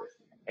goals,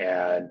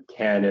 and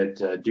can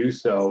it do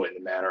so in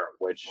the manner in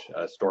which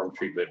storm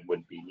treatment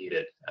would be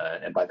needed?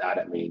 And by that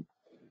I mean,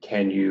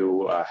 can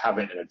you have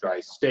it in a dry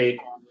state,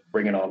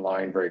 bring it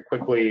online very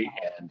quickly,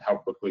 and how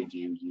quickly do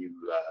you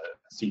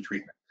see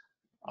treatment?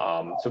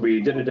 So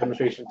we did a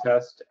demonstration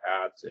test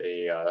at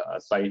a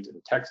site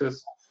in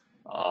Texas.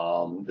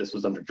 This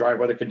was under dry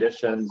weather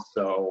conditions,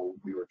 so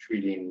we were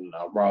treating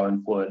raw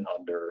influent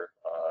under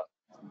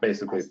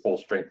basically full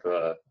strength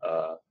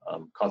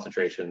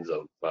concentrations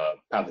of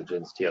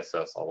pathogens,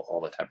 TSS,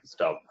 all that type of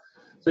stuff.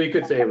 So you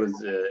could say it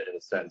was, in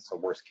a sense, a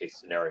worst case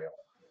scenario.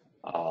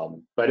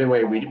 But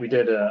anyway, we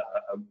did a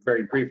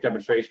very brief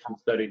demonstration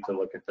study to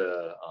look at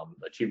the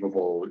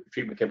achievable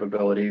treatment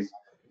capabilities.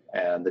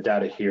 And the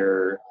data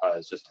here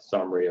is just a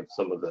summary of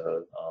some of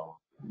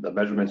the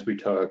measurements we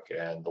took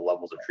and the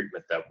levels of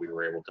treatment that we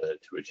were able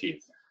to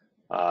achieve.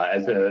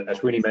 As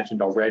Ashwini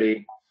mentioned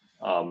already,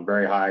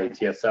 very high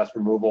TSS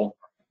removal.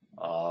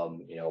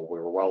 We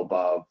were well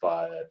above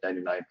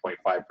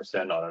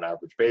 99.5% on an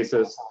average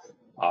basis.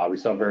 We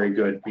saw very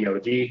good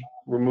BOD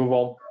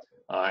removal.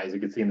 As you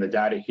can see in the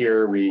data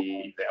here,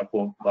 the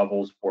effluent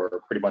levels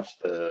were pretty much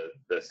the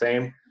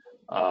same.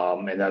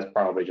 And that's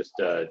probably just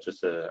a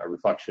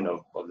reflection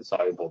of the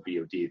soluble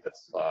BOD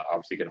that's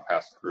obviously going to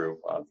pass through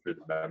the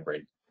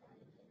membrane.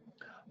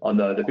 On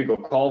the fecal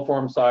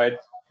coliform side,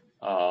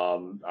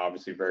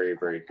 obviously very,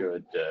 very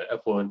good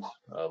effluent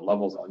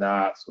levels on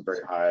that, so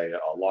very high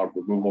log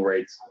removal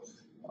rates,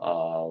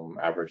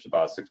 averaged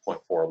about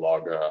 6.4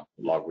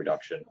 log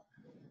reduction.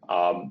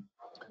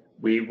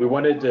 We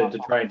wanted to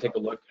try and take a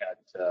look at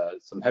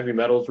some heavy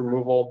metals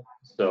removal.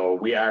 So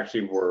we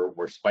actually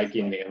were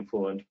spiking the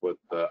influent with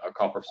a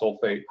copper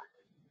sulfate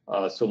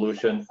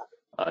solution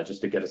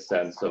just to get a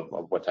sense of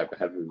what type of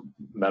heavy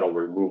metal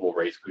removal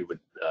rates we would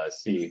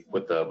see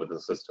with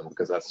the system,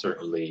 because that's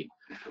certainly,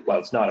 while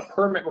it's not a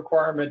permit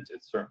requirement,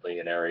 it's certainly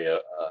an area,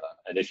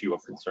 an issue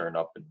of concern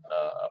up in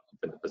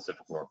the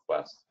Pacific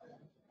Northwest.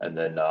 And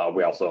then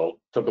we also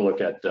took a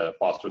look at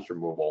phosphorus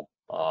removal,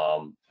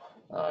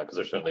 because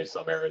there's certainly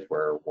some areas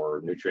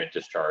where nutrient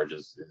discharge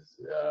is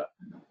a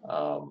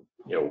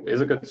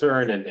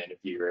concern, and if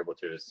you're able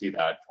to see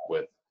that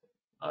with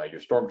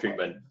your storm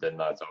treatment, then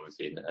that's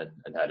obviously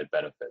an added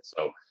benefit.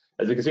 So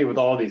as you can see, with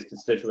all these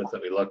constituents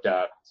that we looked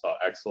at, saw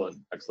excellent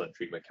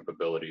treatment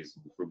capabilities,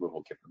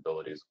 removal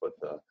capabilities with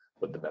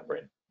the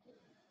membrane.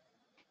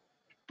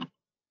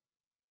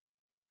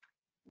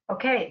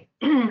 Okay,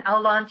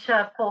 I'll launch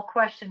poll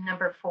question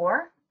number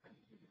 4.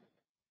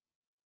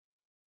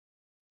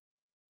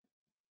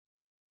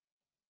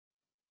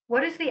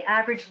 What is the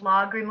average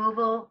log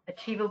removal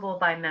achievable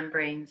by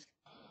membranes?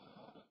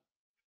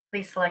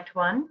 Please select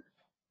 1.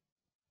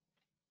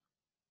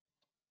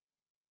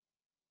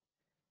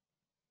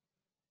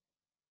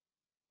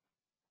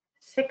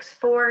 6,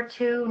 4,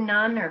 2,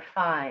 none, or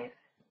 5.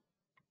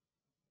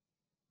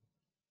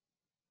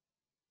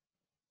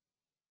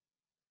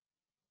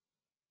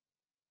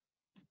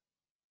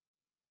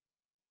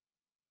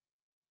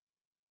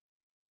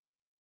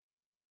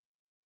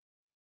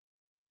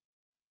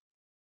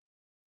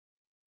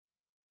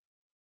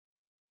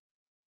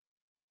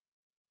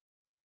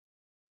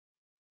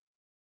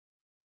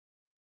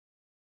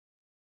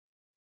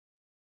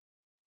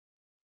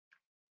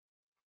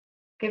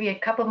 Give you a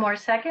couple more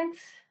seconds.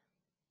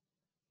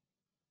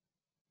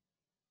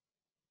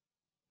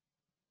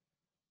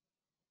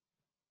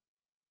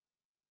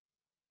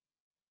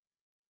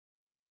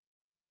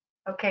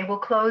 Okay, we'll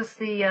close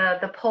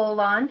the poll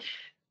launch.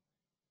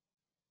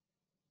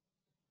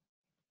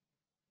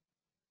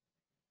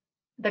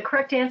 The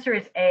correct answer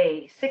is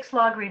A, 6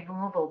 log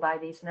removal by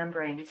these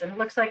membranes. And it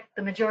looks like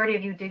the majority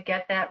of you did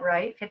get that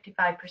right,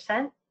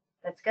 55%.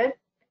 That's good.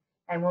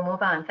 And we'll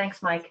move on.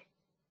 Thanks, Mike.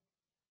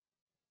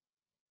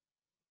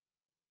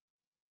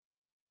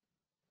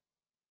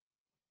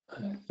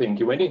 Thank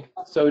you, Wendy.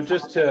 So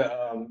just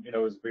to,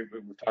 as we've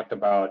talked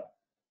about,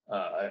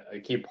 a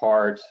key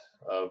part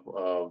of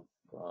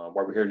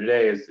why we're here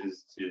today is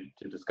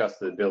to discuss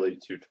the ability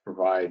to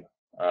provide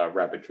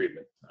rapid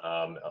treatment,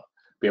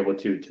 be able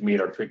to meet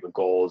our treatment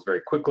goals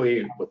very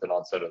quickly with an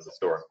onset of the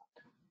storm.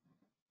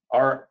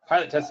 Our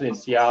pilot testing in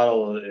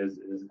Seattle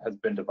has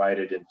been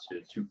divided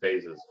into 2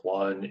 phases.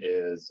 One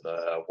is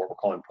what we're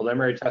calling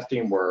preliminary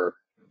testing, where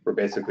we're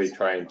basically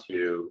trying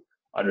to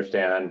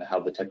understand how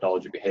the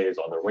technology behaves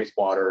on their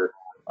wastewater,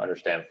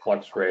 understand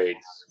flux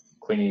rates,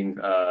 cleaning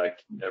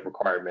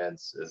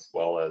requirements, as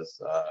well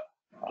as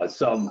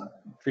some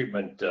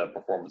treatment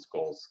performance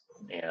goals.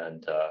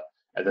 And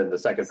then the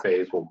second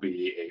phase will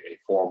be a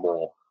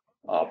formal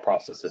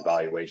process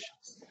evaluation.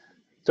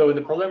 So in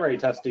the preliminary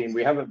testing,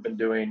 we haven't been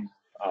doing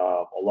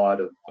a lot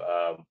of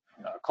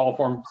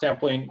coliform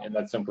sampling, and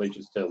that's simply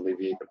just to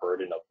alleviate the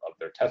burden of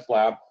their test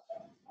lab.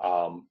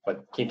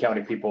 But King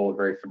County people are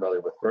very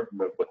familiar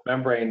with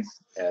membranes,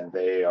 and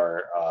they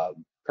are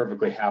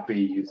perfectly happy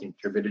using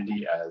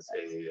turbidity as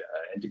a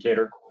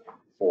indicator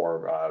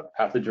for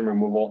pathogen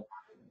removal.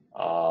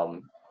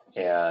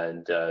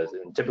 And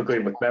typically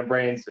with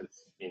membranes,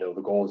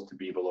 the goal is to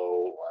be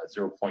below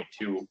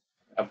 0.2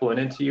 effluent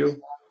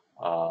into.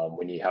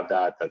 When you have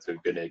that, that's a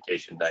good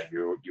indication that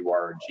you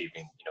are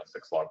achieving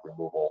 6 log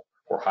removal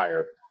or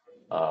higher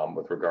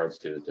with regards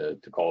to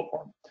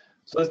coliform.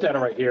 So this data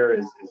right here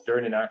is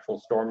during an actual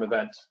storm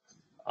event,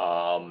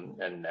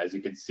 and as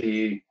you can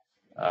see,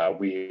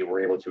 we were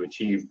able to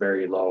achieve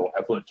very low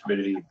effluent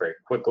turbidity very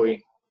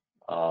quickly.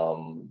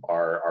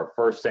 Our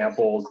first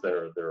samples,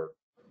 they're a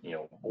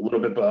little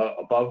bit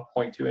above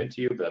 0.2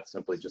 NTU, but that's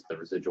simply just the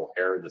residual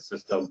air in the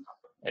system.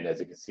 And as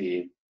you can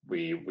see,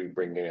 we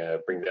bring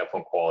the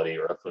effluent quality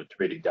or effluent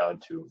turbidity down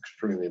to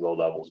extremely low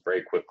levels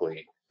very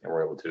quickly, and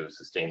we're able to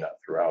sustain that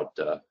throughout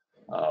the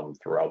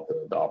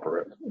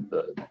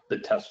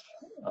test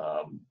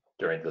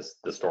during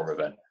the storm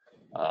event.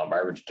 Our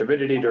average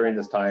turbidity during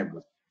this time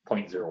was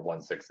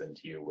 0.016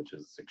 NTU, which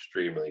is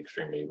extremely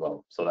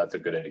low. So that's a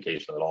good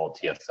indication that all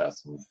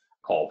TSS and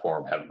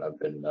coliform have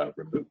been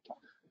removed.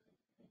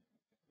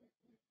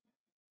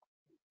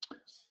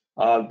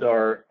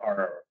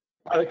 Our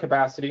pilot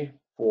capacity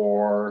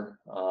for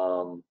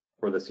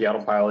the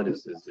Seattle pilot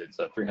is it's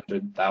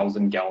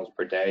 300,000 gallons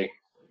per day.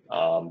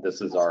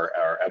 This is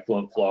our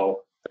effluent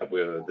flow that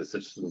the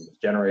system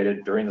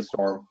generated during the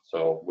storm.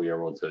 So we are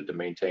able to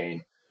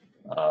maintain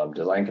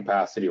design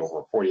capacity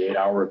over a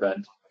 48-hour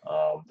event.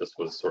 This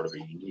was sort of a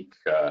unique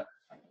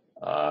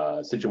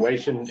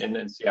situation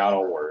in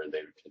Seattle where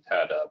they've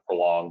had a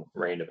prolonged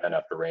rain event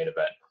after rain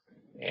event,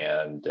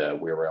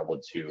 and we were able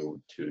to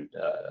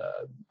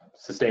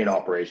sustain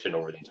operation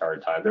over the entire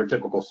time. Their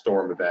typical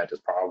storm event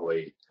is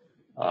probably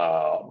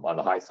on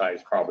the high side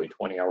is probably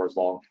 20 hours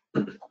long.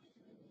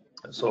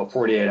 So a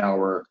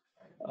 48-hour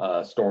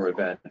storm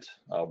event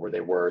where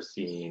they were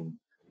seeing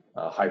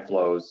high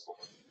flows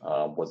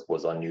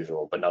was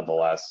unusual, but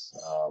nonetheless,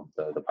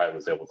 the pilot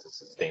was able to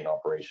sustain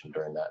operation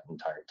during that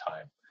entire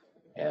time.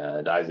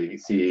 And as you can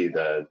see,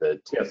 the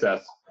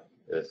TSS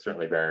is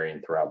certainly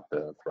varying throughout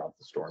the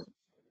storm.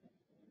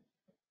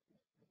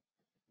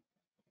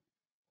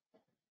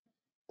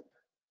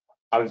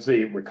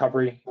 Obviously,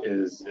 recovery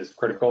is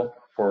critical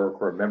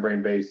for a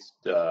membrane-based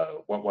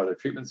wet weather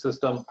treatment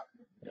system,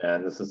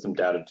 and this is some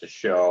data to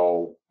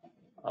show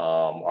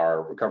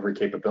our recovery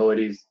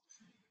capabilities.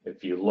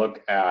 If you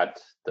look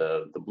at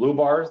the blue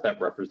bars,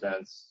 that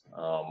represents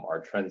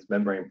our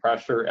transmembrane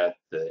pressure at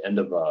the end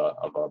of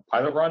a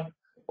pilot run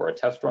or a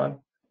test run.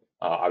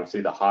 Obviously,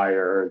 the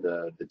higher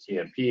the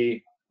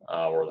TMP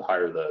or the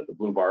higher the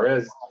blue bar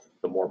is,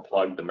 the more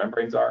plugged the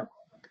membranes are.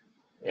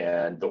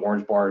 And the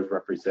orange bars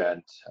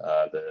represent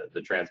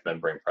the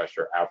transmembrane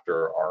pressure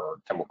after our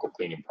chemical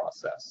cleaning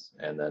process.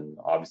 And then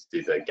obviously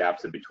the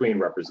gaps in between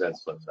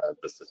represents when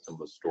the system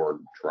was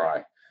stored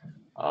dry.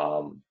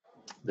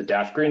 The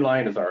dashed green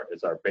line is our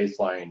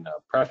baseline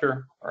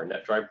pressure, our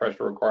net dry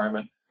pressure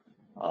requirement.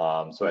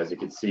 So as you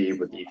can see,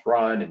 with each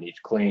run and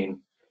each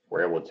clean,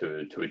 we're able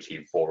to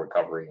achieve full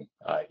recovery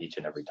each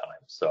and every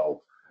time.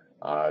 So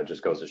it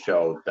just goes to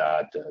show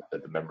that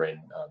the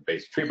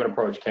membrane-based treatment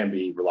approach can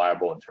be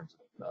reliable in terms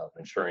of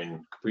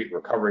ensuring complete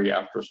recovery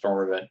after a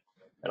storm event,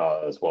 and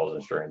as well as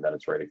ensuring that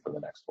it's ready for the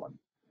next one.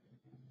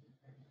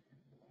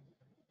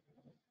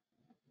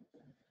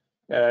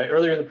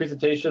 Earlier in the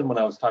presentation, when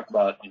I was talking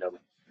about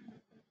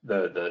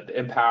the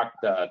impact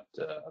that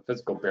a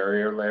physical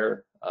barrier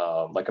layer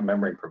like a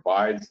membrane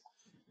provides,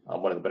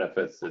 one of the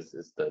benefits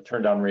is the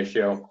turn down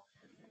ratio.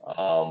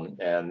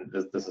 And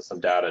this is some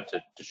data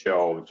to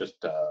show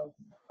just to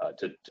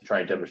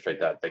try and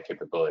demonstrate that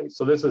capability.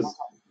 So this is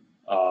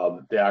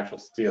the actual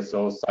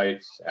CSO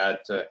sites at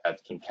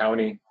King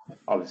County.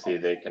 Obviously,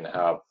 they can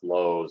have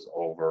flows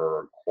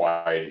over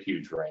quite a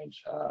huge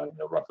range,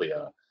 roughly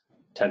a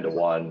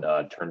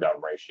 10-to-1 turn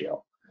down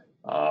ratio.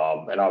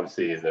 And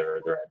obviously, they're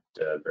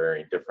at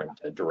varying different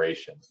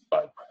durations.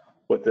 But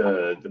with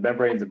the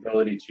membrane's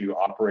ability to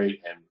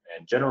operate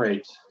and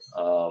generate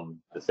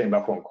the same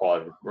effluent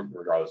quality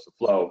regardless of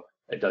flow,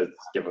 it does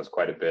give us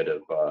quite a bit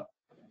of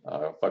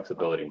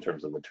flexibility in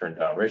terms of the turn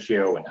down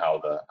ratio and how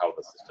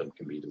the system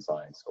can be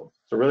designed. So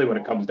really, when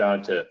it comes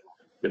down to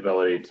the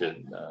ability to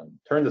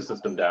turn the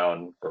system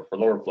down for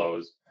lower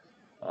flows,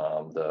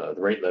 the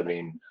rate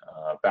limiting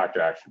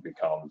factor actually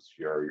becomes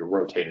your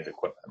rotating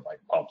equipment like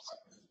pumps.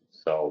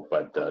 So,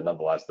 but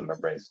nonetheless, the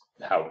membranes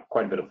have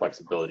quite a bit of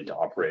flexibility to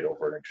operate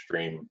over an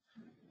extreme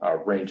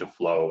range of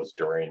flows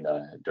during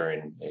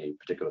a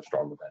particular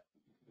storm event.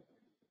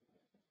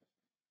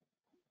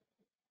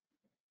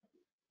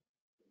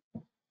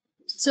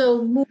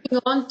 So moving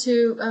on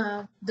to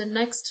the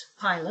next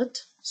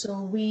pilot.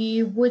 So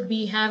we would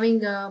be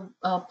having a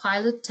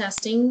pilot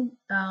testing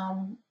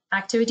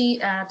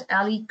activity at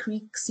Alley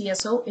Creek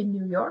CSO in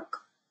New York.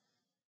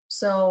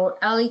 So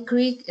Alley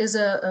Creek is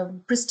a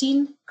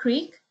pristine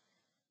creek,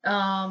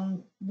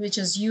 which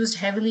is used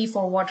heavily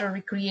for water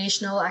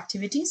recreational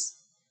activities.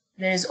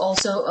 There is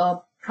also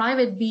a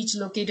private beach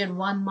located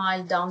 1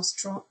 mile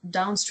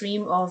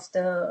downstream of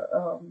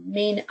the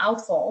main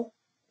outfall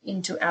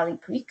into Alley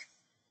Creek.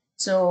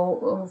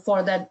 So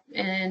for that,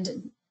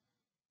 and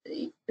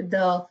if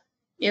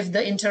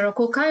the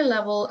interococci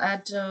level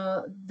at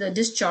the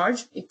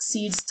discharge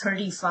exceeds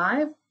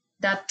 35,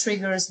 that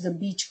triggers the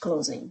beach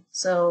closing.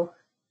 So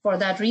for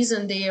that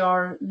reason, they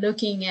are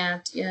looking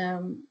at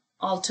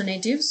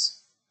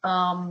alternatives,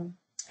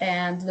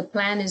 and the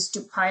plan is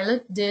to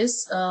pilot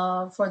this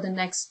for the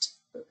next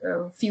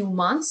few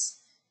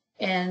months,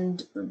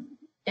 and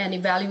An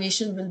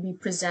evaluation will be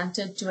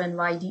presented to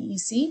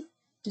NYDEC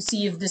to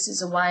see if this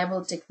is a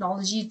viable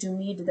technology to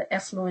meet the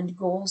effluent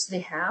goals they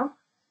have,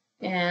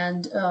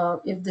 and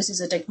if this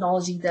is a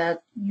technology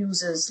that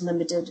uses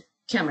limited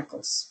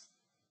chemicals.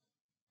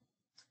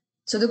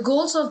 So the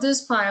goals of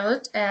this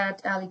pilot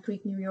at Alley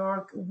Creek, New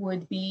York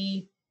would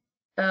be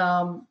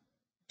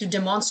to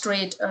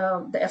demonstrate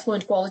the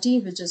effluent quality,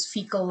 which is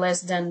fecal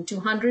less than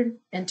 200,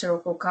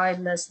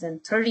 enterococci less than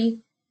 30.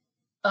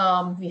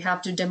 We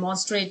have to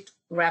demonstrate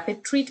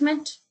rapid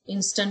treatment,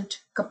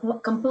 instant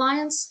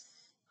compliance.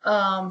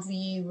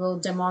 We will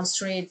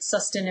demonstrate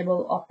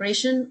sustainable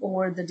operation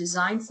over the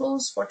design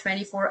flows for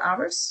 24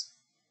 hours.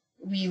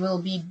 We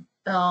will be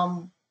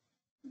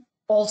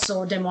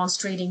also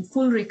demonstrating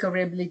full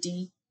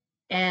recoverability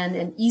and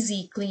an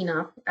easy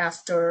cleanup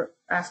after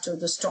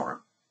the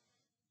storm.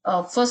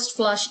 First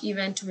flush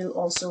event will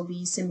also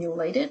be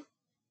simulated,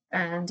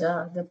 and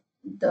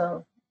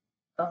the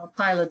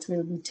pilot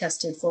will be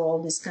tested for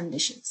all these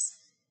conditions.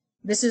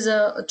 This is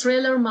a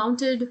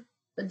trailer-mounted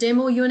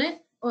demo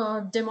unit,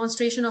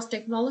 demonstration of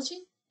technology,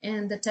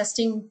 and the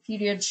testing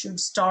period should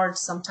start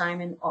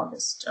sometime in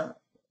August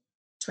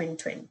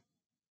 2020.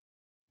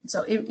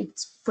 So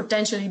it's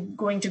potentially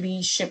going to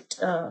be shipped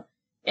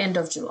end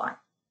of July.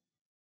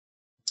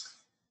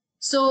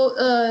 So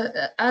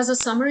as a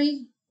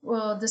summary,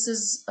 this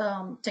is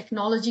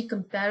technology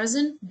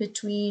comparison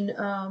between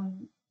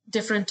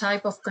different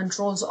type of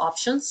controls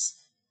options.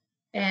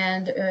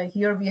 And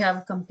here we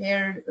have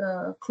compared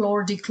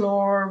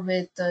chlor-dechlor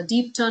with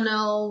deep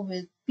tunnel,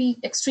 with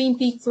extreme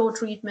peak flow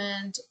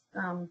treatment,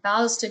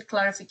 ballasted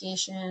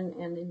clarification,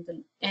 and in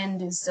the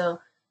end is the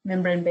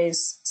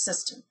membrane-based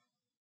system.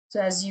 So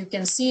as you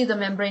can see, the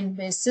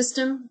membrane-based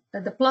system,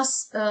 the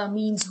plus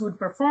means good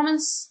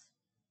performance,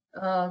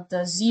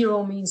 the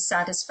 0 means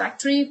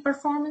satisfactory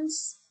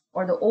performance,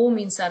 or the O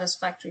means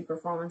satisfactory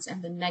performance,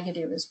 and the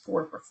negative is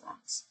poor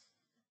performance.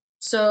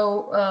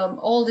 So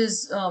all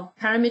these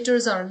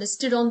parameters are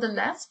listed on the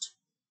left.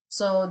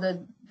 So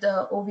the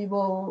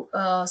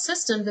OVIVO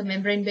system, the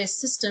membrane-based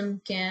system,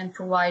 can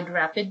provide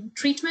rapid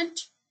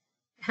treatment,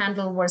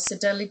 handle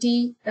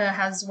versatility,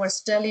 has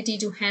versatility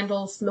to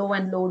handle flow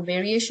and load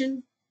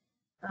variation.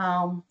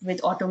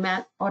 With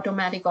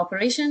automatic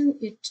operation,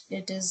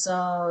 it is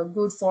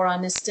good for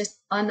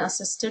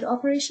unassisted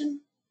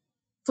operation.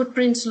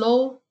 Footprints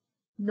low,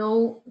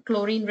 no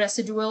chlorine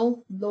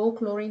residual, low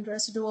chlorine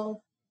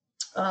residual,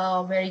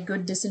 very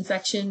good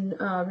disinfection,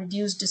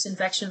 reduced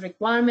disinfection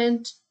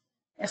requirement.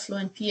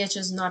 Effluent pH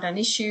is not an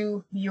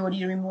issue.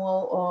 BOD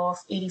removal of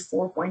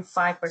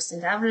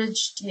 84.5%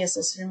 average,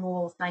 TSS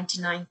removal of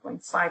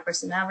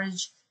 99.5%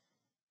 average,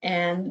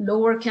 and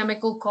lower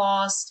chemical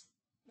cost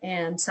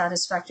and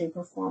satisfactory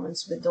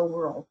performance with the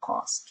overall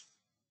cost.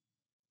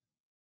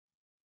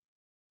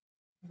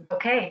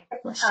 Okay,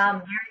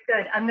 very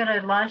good. I'm going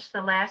to launch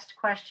the last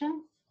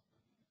question.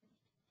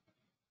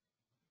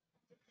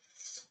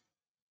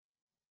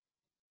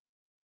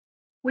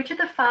 Which of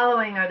the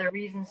following are the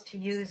reasons to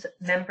use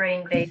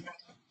membrane-based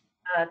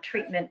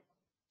treatment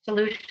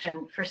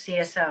solution for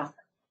CSO?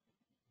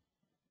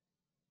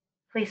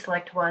 Please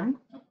select one.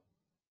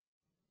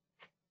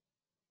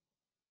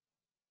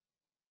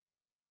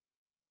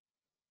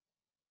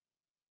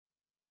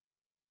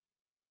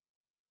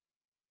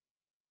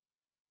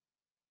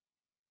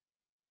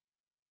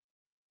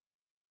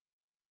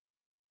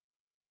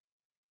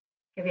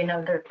 Give you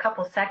another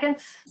couple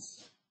seconds.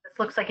 This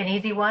looks like an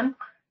easy one.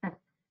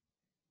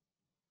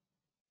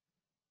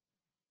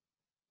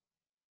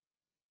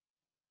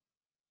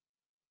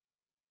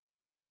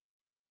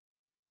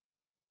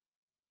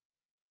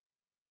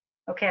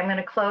 Okay, I'm going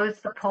to close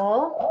the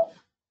poll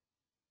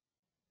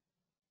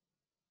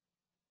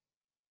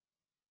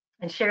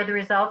and share the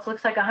results.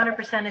 Looks like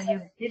 100% of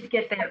you did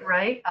get that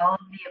right, all of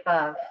the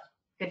above.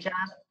 Good job.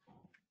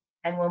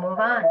 And we'll move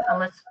on,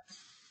 unless.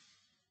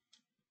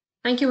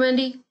 Thank you,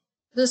 Wendy.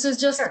 This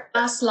is just the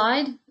last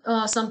slide,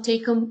 some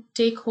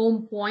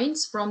take-home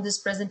points from this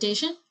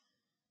presentation.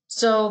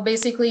 So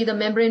basically, the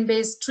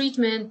membrane-based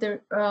treatment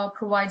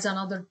provides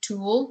another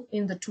tool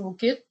in the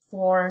toolkit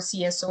for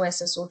CSO,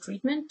 SSO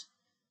treatment.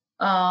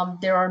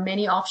 There are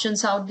many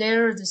options out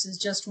there. This is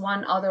just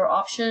one other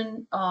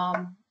option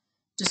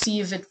to see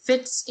if it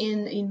fits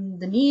in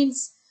the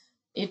needs.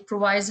 It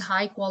provides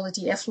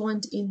high-quality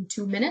effluent in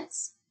 2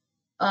 minutes,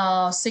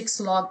 6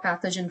 log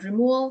pathogen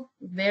removal,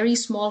 very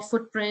small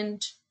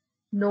footprint,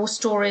 no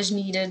storage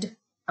needed,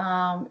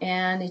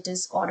 and it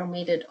is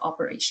automated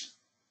operation.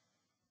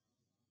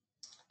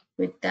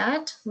 With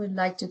that, we'd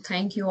like to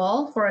thank you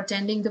all for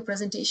attending the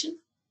presentation.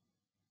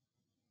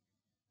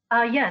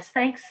 Yes,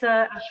 thanks,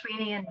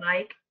 Ashwini and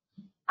Mike.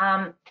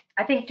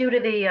 I think due to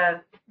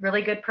the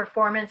really good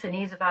performance and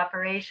ease of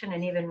operation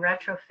and even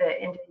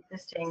retrofit into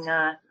existing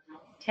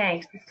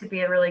tanks, this could be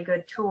a really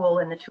good tool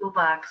in the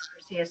toolbox for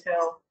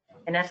CSO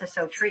and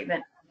SSO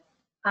treatment.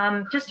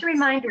 Just a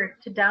reminder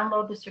to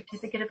download the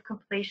certificate of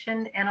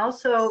completion and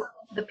also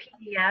the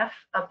PDF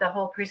of the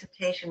whole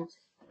presentation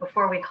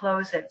before we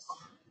close it.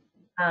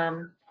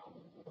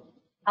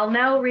 I'll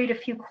now read a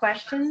few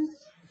questions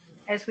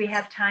as we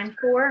have time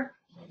for,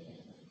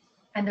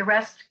 and the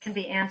rest can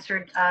be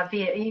answered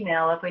via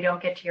email if we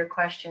don't get to your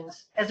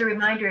questions. As a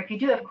reminder, if you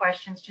do have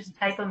questions, just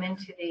type them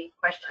into the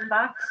question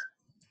box.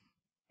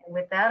 And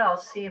with that, I'll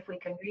see if we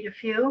can read a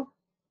few.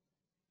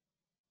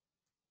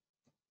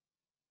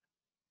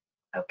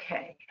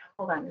 Okay,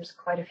 hold on, there's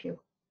quite a few.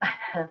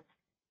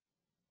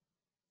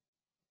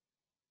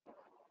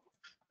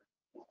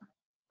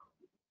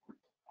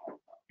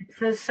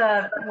 It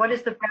says, what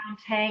is the brown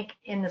tank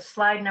in the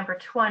slide number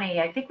 20?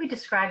 I think we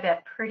described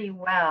that pretty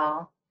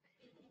well.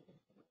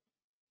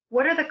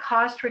 What are the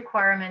cost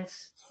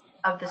requirements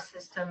of the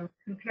system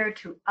compared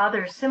to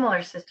other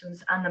similar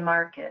systems on the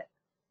market?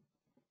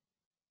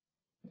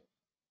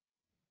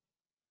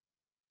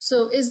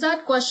 So is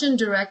that question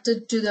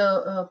directed to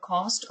the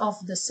cost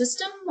of the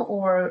system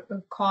or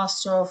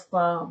cost of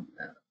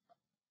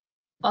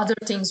other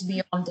things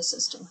beyond the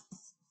system?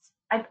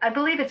 I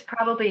believe it's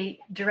probably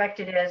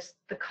directed as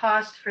the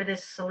cost for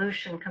this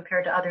solution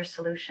compared to other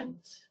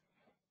solutions.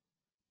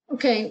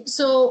 Okay,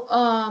 so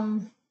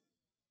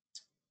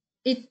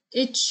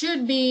it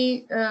should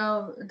be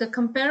the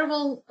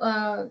comparable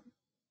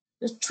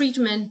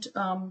treatment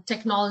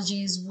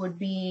technologies would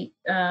be,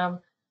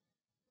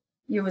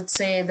 you would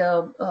say,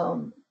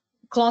 the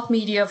cloth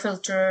media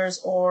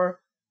filters or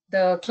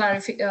the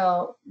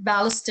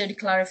ballasted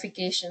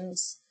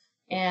clarifications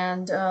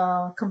and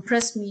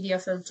compressed media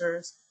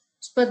filters.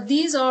 But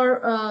these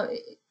are,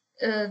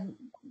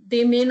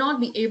 they may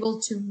not be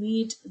able to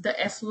meet the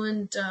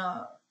effluent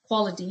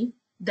quality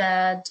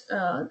that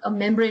a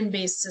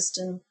membrane-based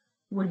system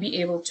would be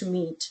able to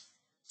meet.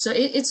 So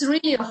it's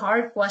really a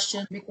hard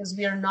question because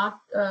we are not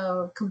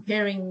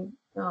comparing,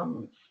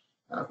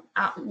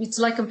 it's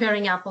like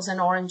comparing apples and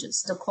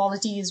oranges. The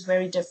quality is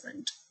very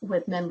different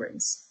with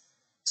membranes.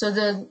 So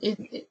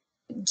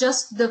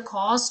just the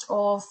cost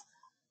of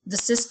the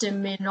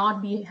system may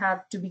not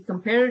have to be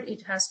compared.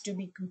 It has to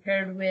be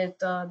compared with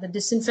the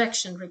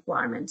disinfection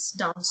requirements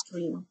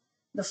downstream,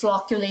 the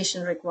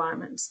flocculation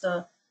requirements,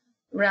 the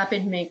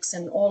rapid mix,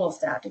 and all of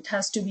that. It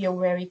has to be a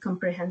very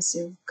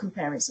comprehensive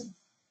comparison.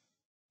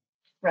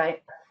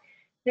 Right.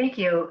 Thank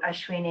you,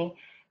 Ashwini.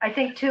 I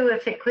think too,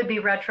 if it could be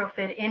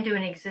retrofit into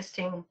an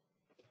existing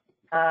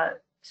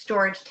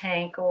storage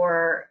tank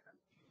or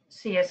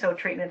CSO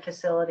treatment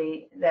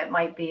facility, that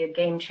might be a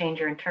game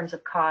changer in terms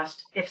of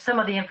cost if some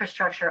of the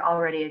infrastructure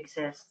already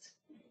exists.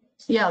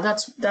 Yeah,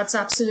 that's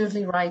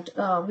absolutely right.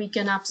 We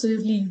can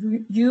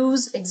absolutely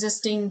use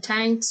existing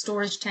tanks,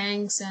 storage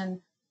tanks,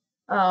 and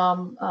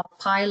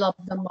pile up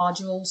the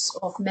modules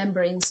of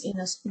membranes in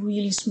a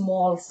really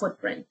small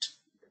footprint.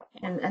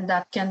 And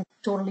that can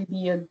totally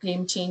be a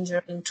game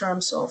changer in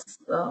terms of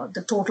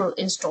the total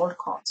installed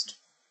cost.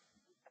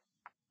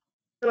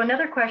 So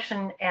another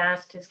question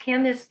asked is,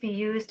 can this be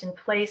used in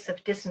place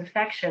of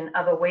disinfection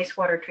of a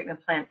wastewater treatment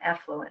plant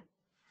effluent?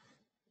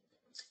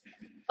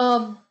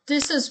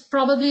 This is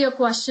probably a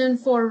question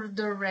for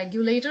the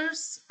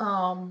regulators.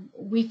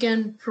 We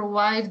can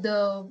provide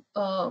the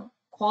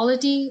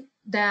quality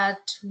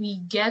that we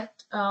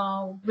get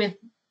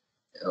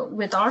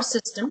with our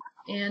system,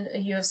 and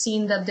you have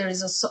seen that there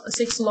is a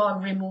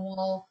 6-log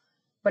removal,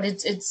 but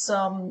it's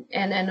and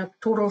a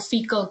total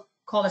fecal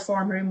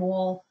coliform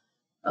removal.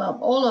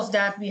 All of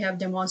that we have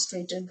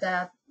demonstrated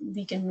that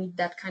we can meet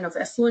that kind of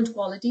effluent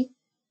quality,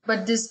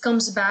 but this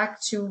comes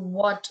back to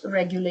what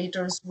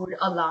regulators would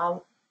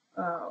allow,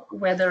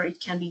 whether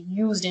it can be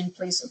used in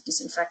place of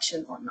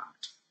disinfection or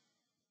not.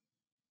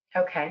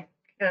 Okay,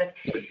 good.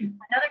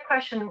 Another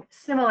question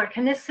similar,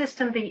 can this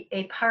system be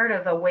a part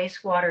of a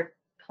wastewater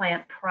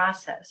plant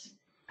process?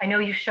 I know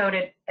you showed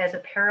it as a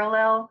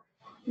parallel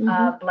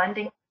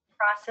blending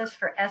process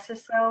for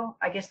SSO.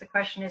 I guess the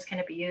question is, can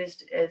it be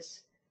used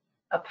as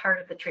a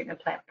part of the treatment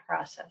plant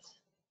process?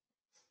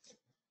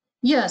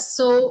 Yes,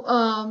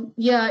 so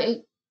yeah,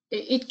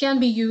 it can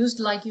be used,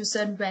 like you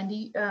said,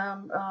 Wendy,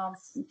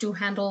 to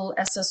handle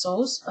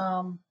SSOs.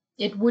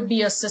 It would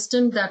be a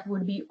system that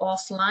would be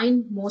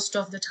offline most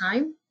of the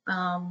time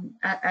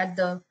at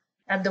the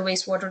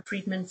wastewater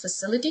treatment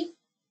facility,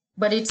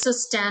 but it's a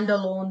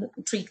standalone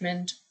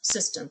treatment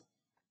system,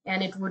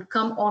 and it would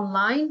come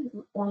online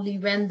only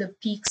when the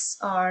peaks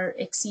are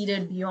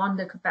exceeded beyond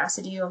the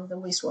capacity of the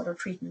wastewater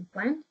treatment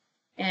plant.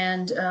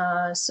 And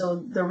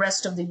so the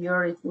rest of the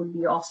year it would be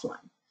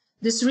offline.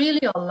 This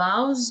really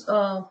allows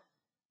also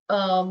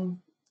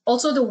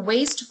the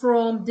waste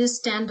from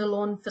this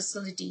standalone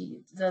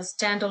facility, the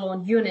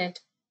standalone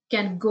unit,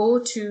 can go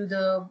to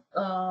the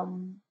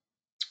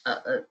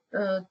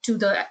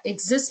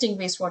existing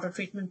wastewater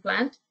treatment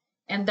plant,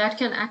 and that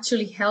can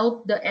actually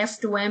help the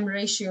F2M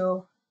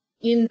ratio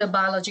in the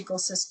biological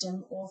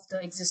system of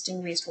the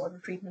existing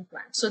wastewater treatment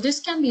plant. So this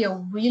can be a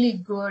really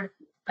good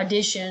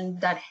addition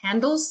that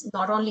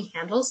not only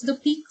handles the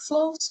peak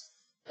flows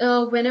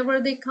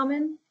whenever they come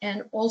in,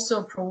 and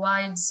also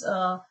provides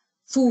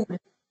food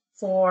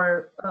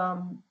for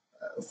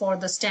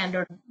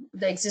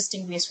the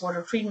existing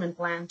wastewater treatment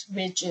plant,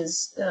 which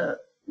is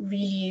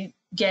really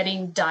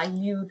getting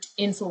dilute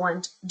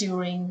influent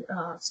during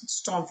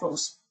storm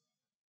flows.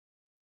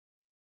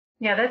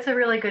 Yeah, that's a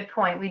really good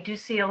point. We do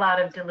see a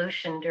lot of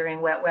dilution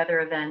during wet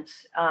weather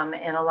events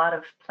and a lot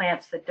of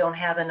plants that don't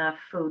have enough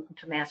food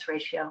to mass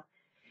ratio.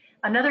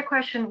 Another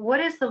question,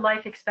 what is the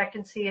life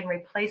expectancy and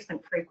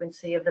replacement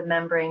frequency of the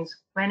membranes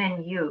when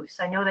in use?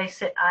 I know they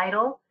sit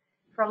idle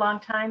for a long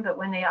time, but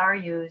when they are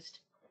used,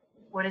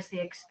 what is the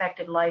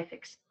expected life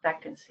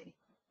expectancy?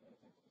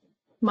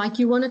 Mike,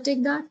 you want to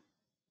take that?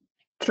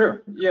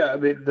 Sure. Yeah, I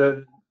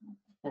mean,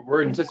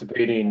 we're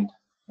anticipating,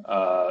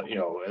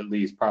 at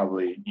least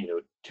probably,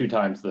 2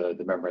 times the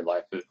membrane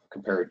life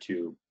compared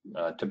to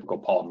typical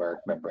polymeric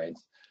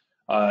membranes.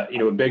 A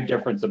big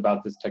difference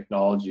about this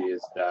technology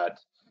is that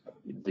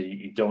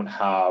you don't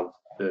have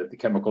the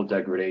chemical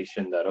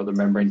degradation that other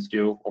membranes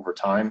do over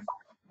time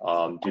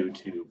due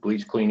to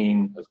bleach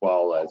cleaning as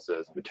well as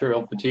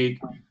material fatigue.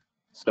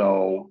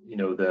 So,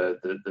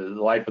 the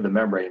life of the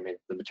membrane, I mean,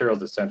 the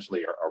materials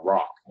essentially are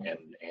rock,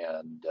 and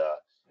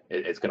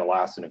it's going to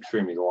last an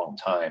extremely long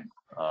time.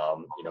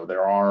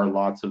 There are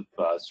lots of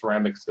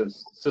ceramic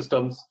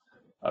systems,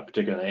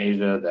 particularly in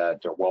Asia,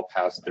 that are well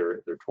past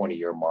their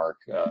 20-year mark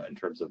in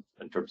terms of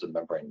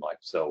membrane life.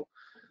 So,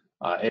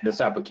 in this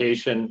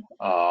application,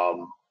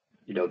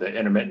 the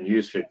intermittent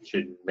use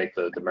should make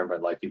the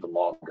membrane life even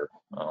longer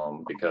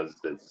because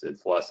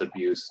it's less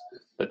abuse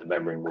that the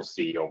membrane will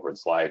see over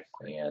its life,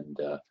 and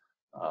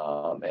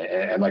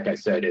like I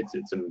said,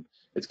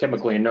 it's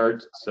chemically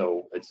inert,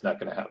 so it's not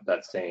going to have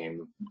that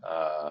same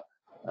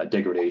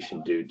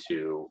degradation due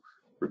to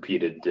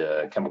repeated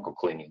chemical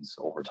cleanings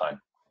over time.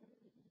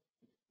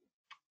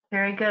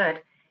 Very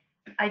good.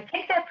 I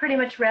think that pretty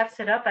much wraps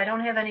it up. I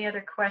don't have any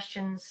other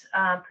questions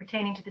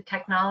pertaining to the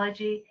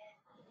technology.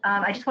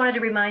 I just wanted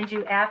to remind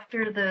you,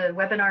 after the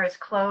webinar is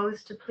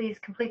closed, to please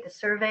complete the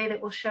survey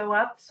that will show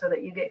up so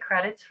that you get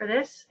credits for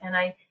this. And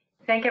I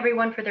thank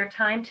everyone for their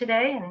time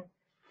today, and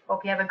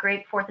hope you have a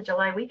great 4th of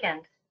July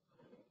weekend.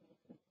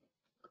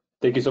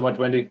 Thank you so much,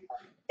 Wendy.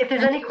 If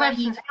there's any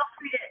questions, feel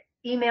free to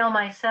email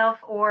myself,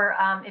 or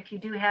if you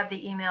do have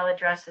the email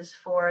addresses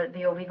for the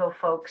Ovivo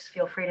folks,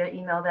 feel free to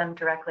email them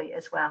directly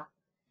as well.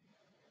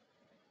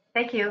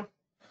 Thank you.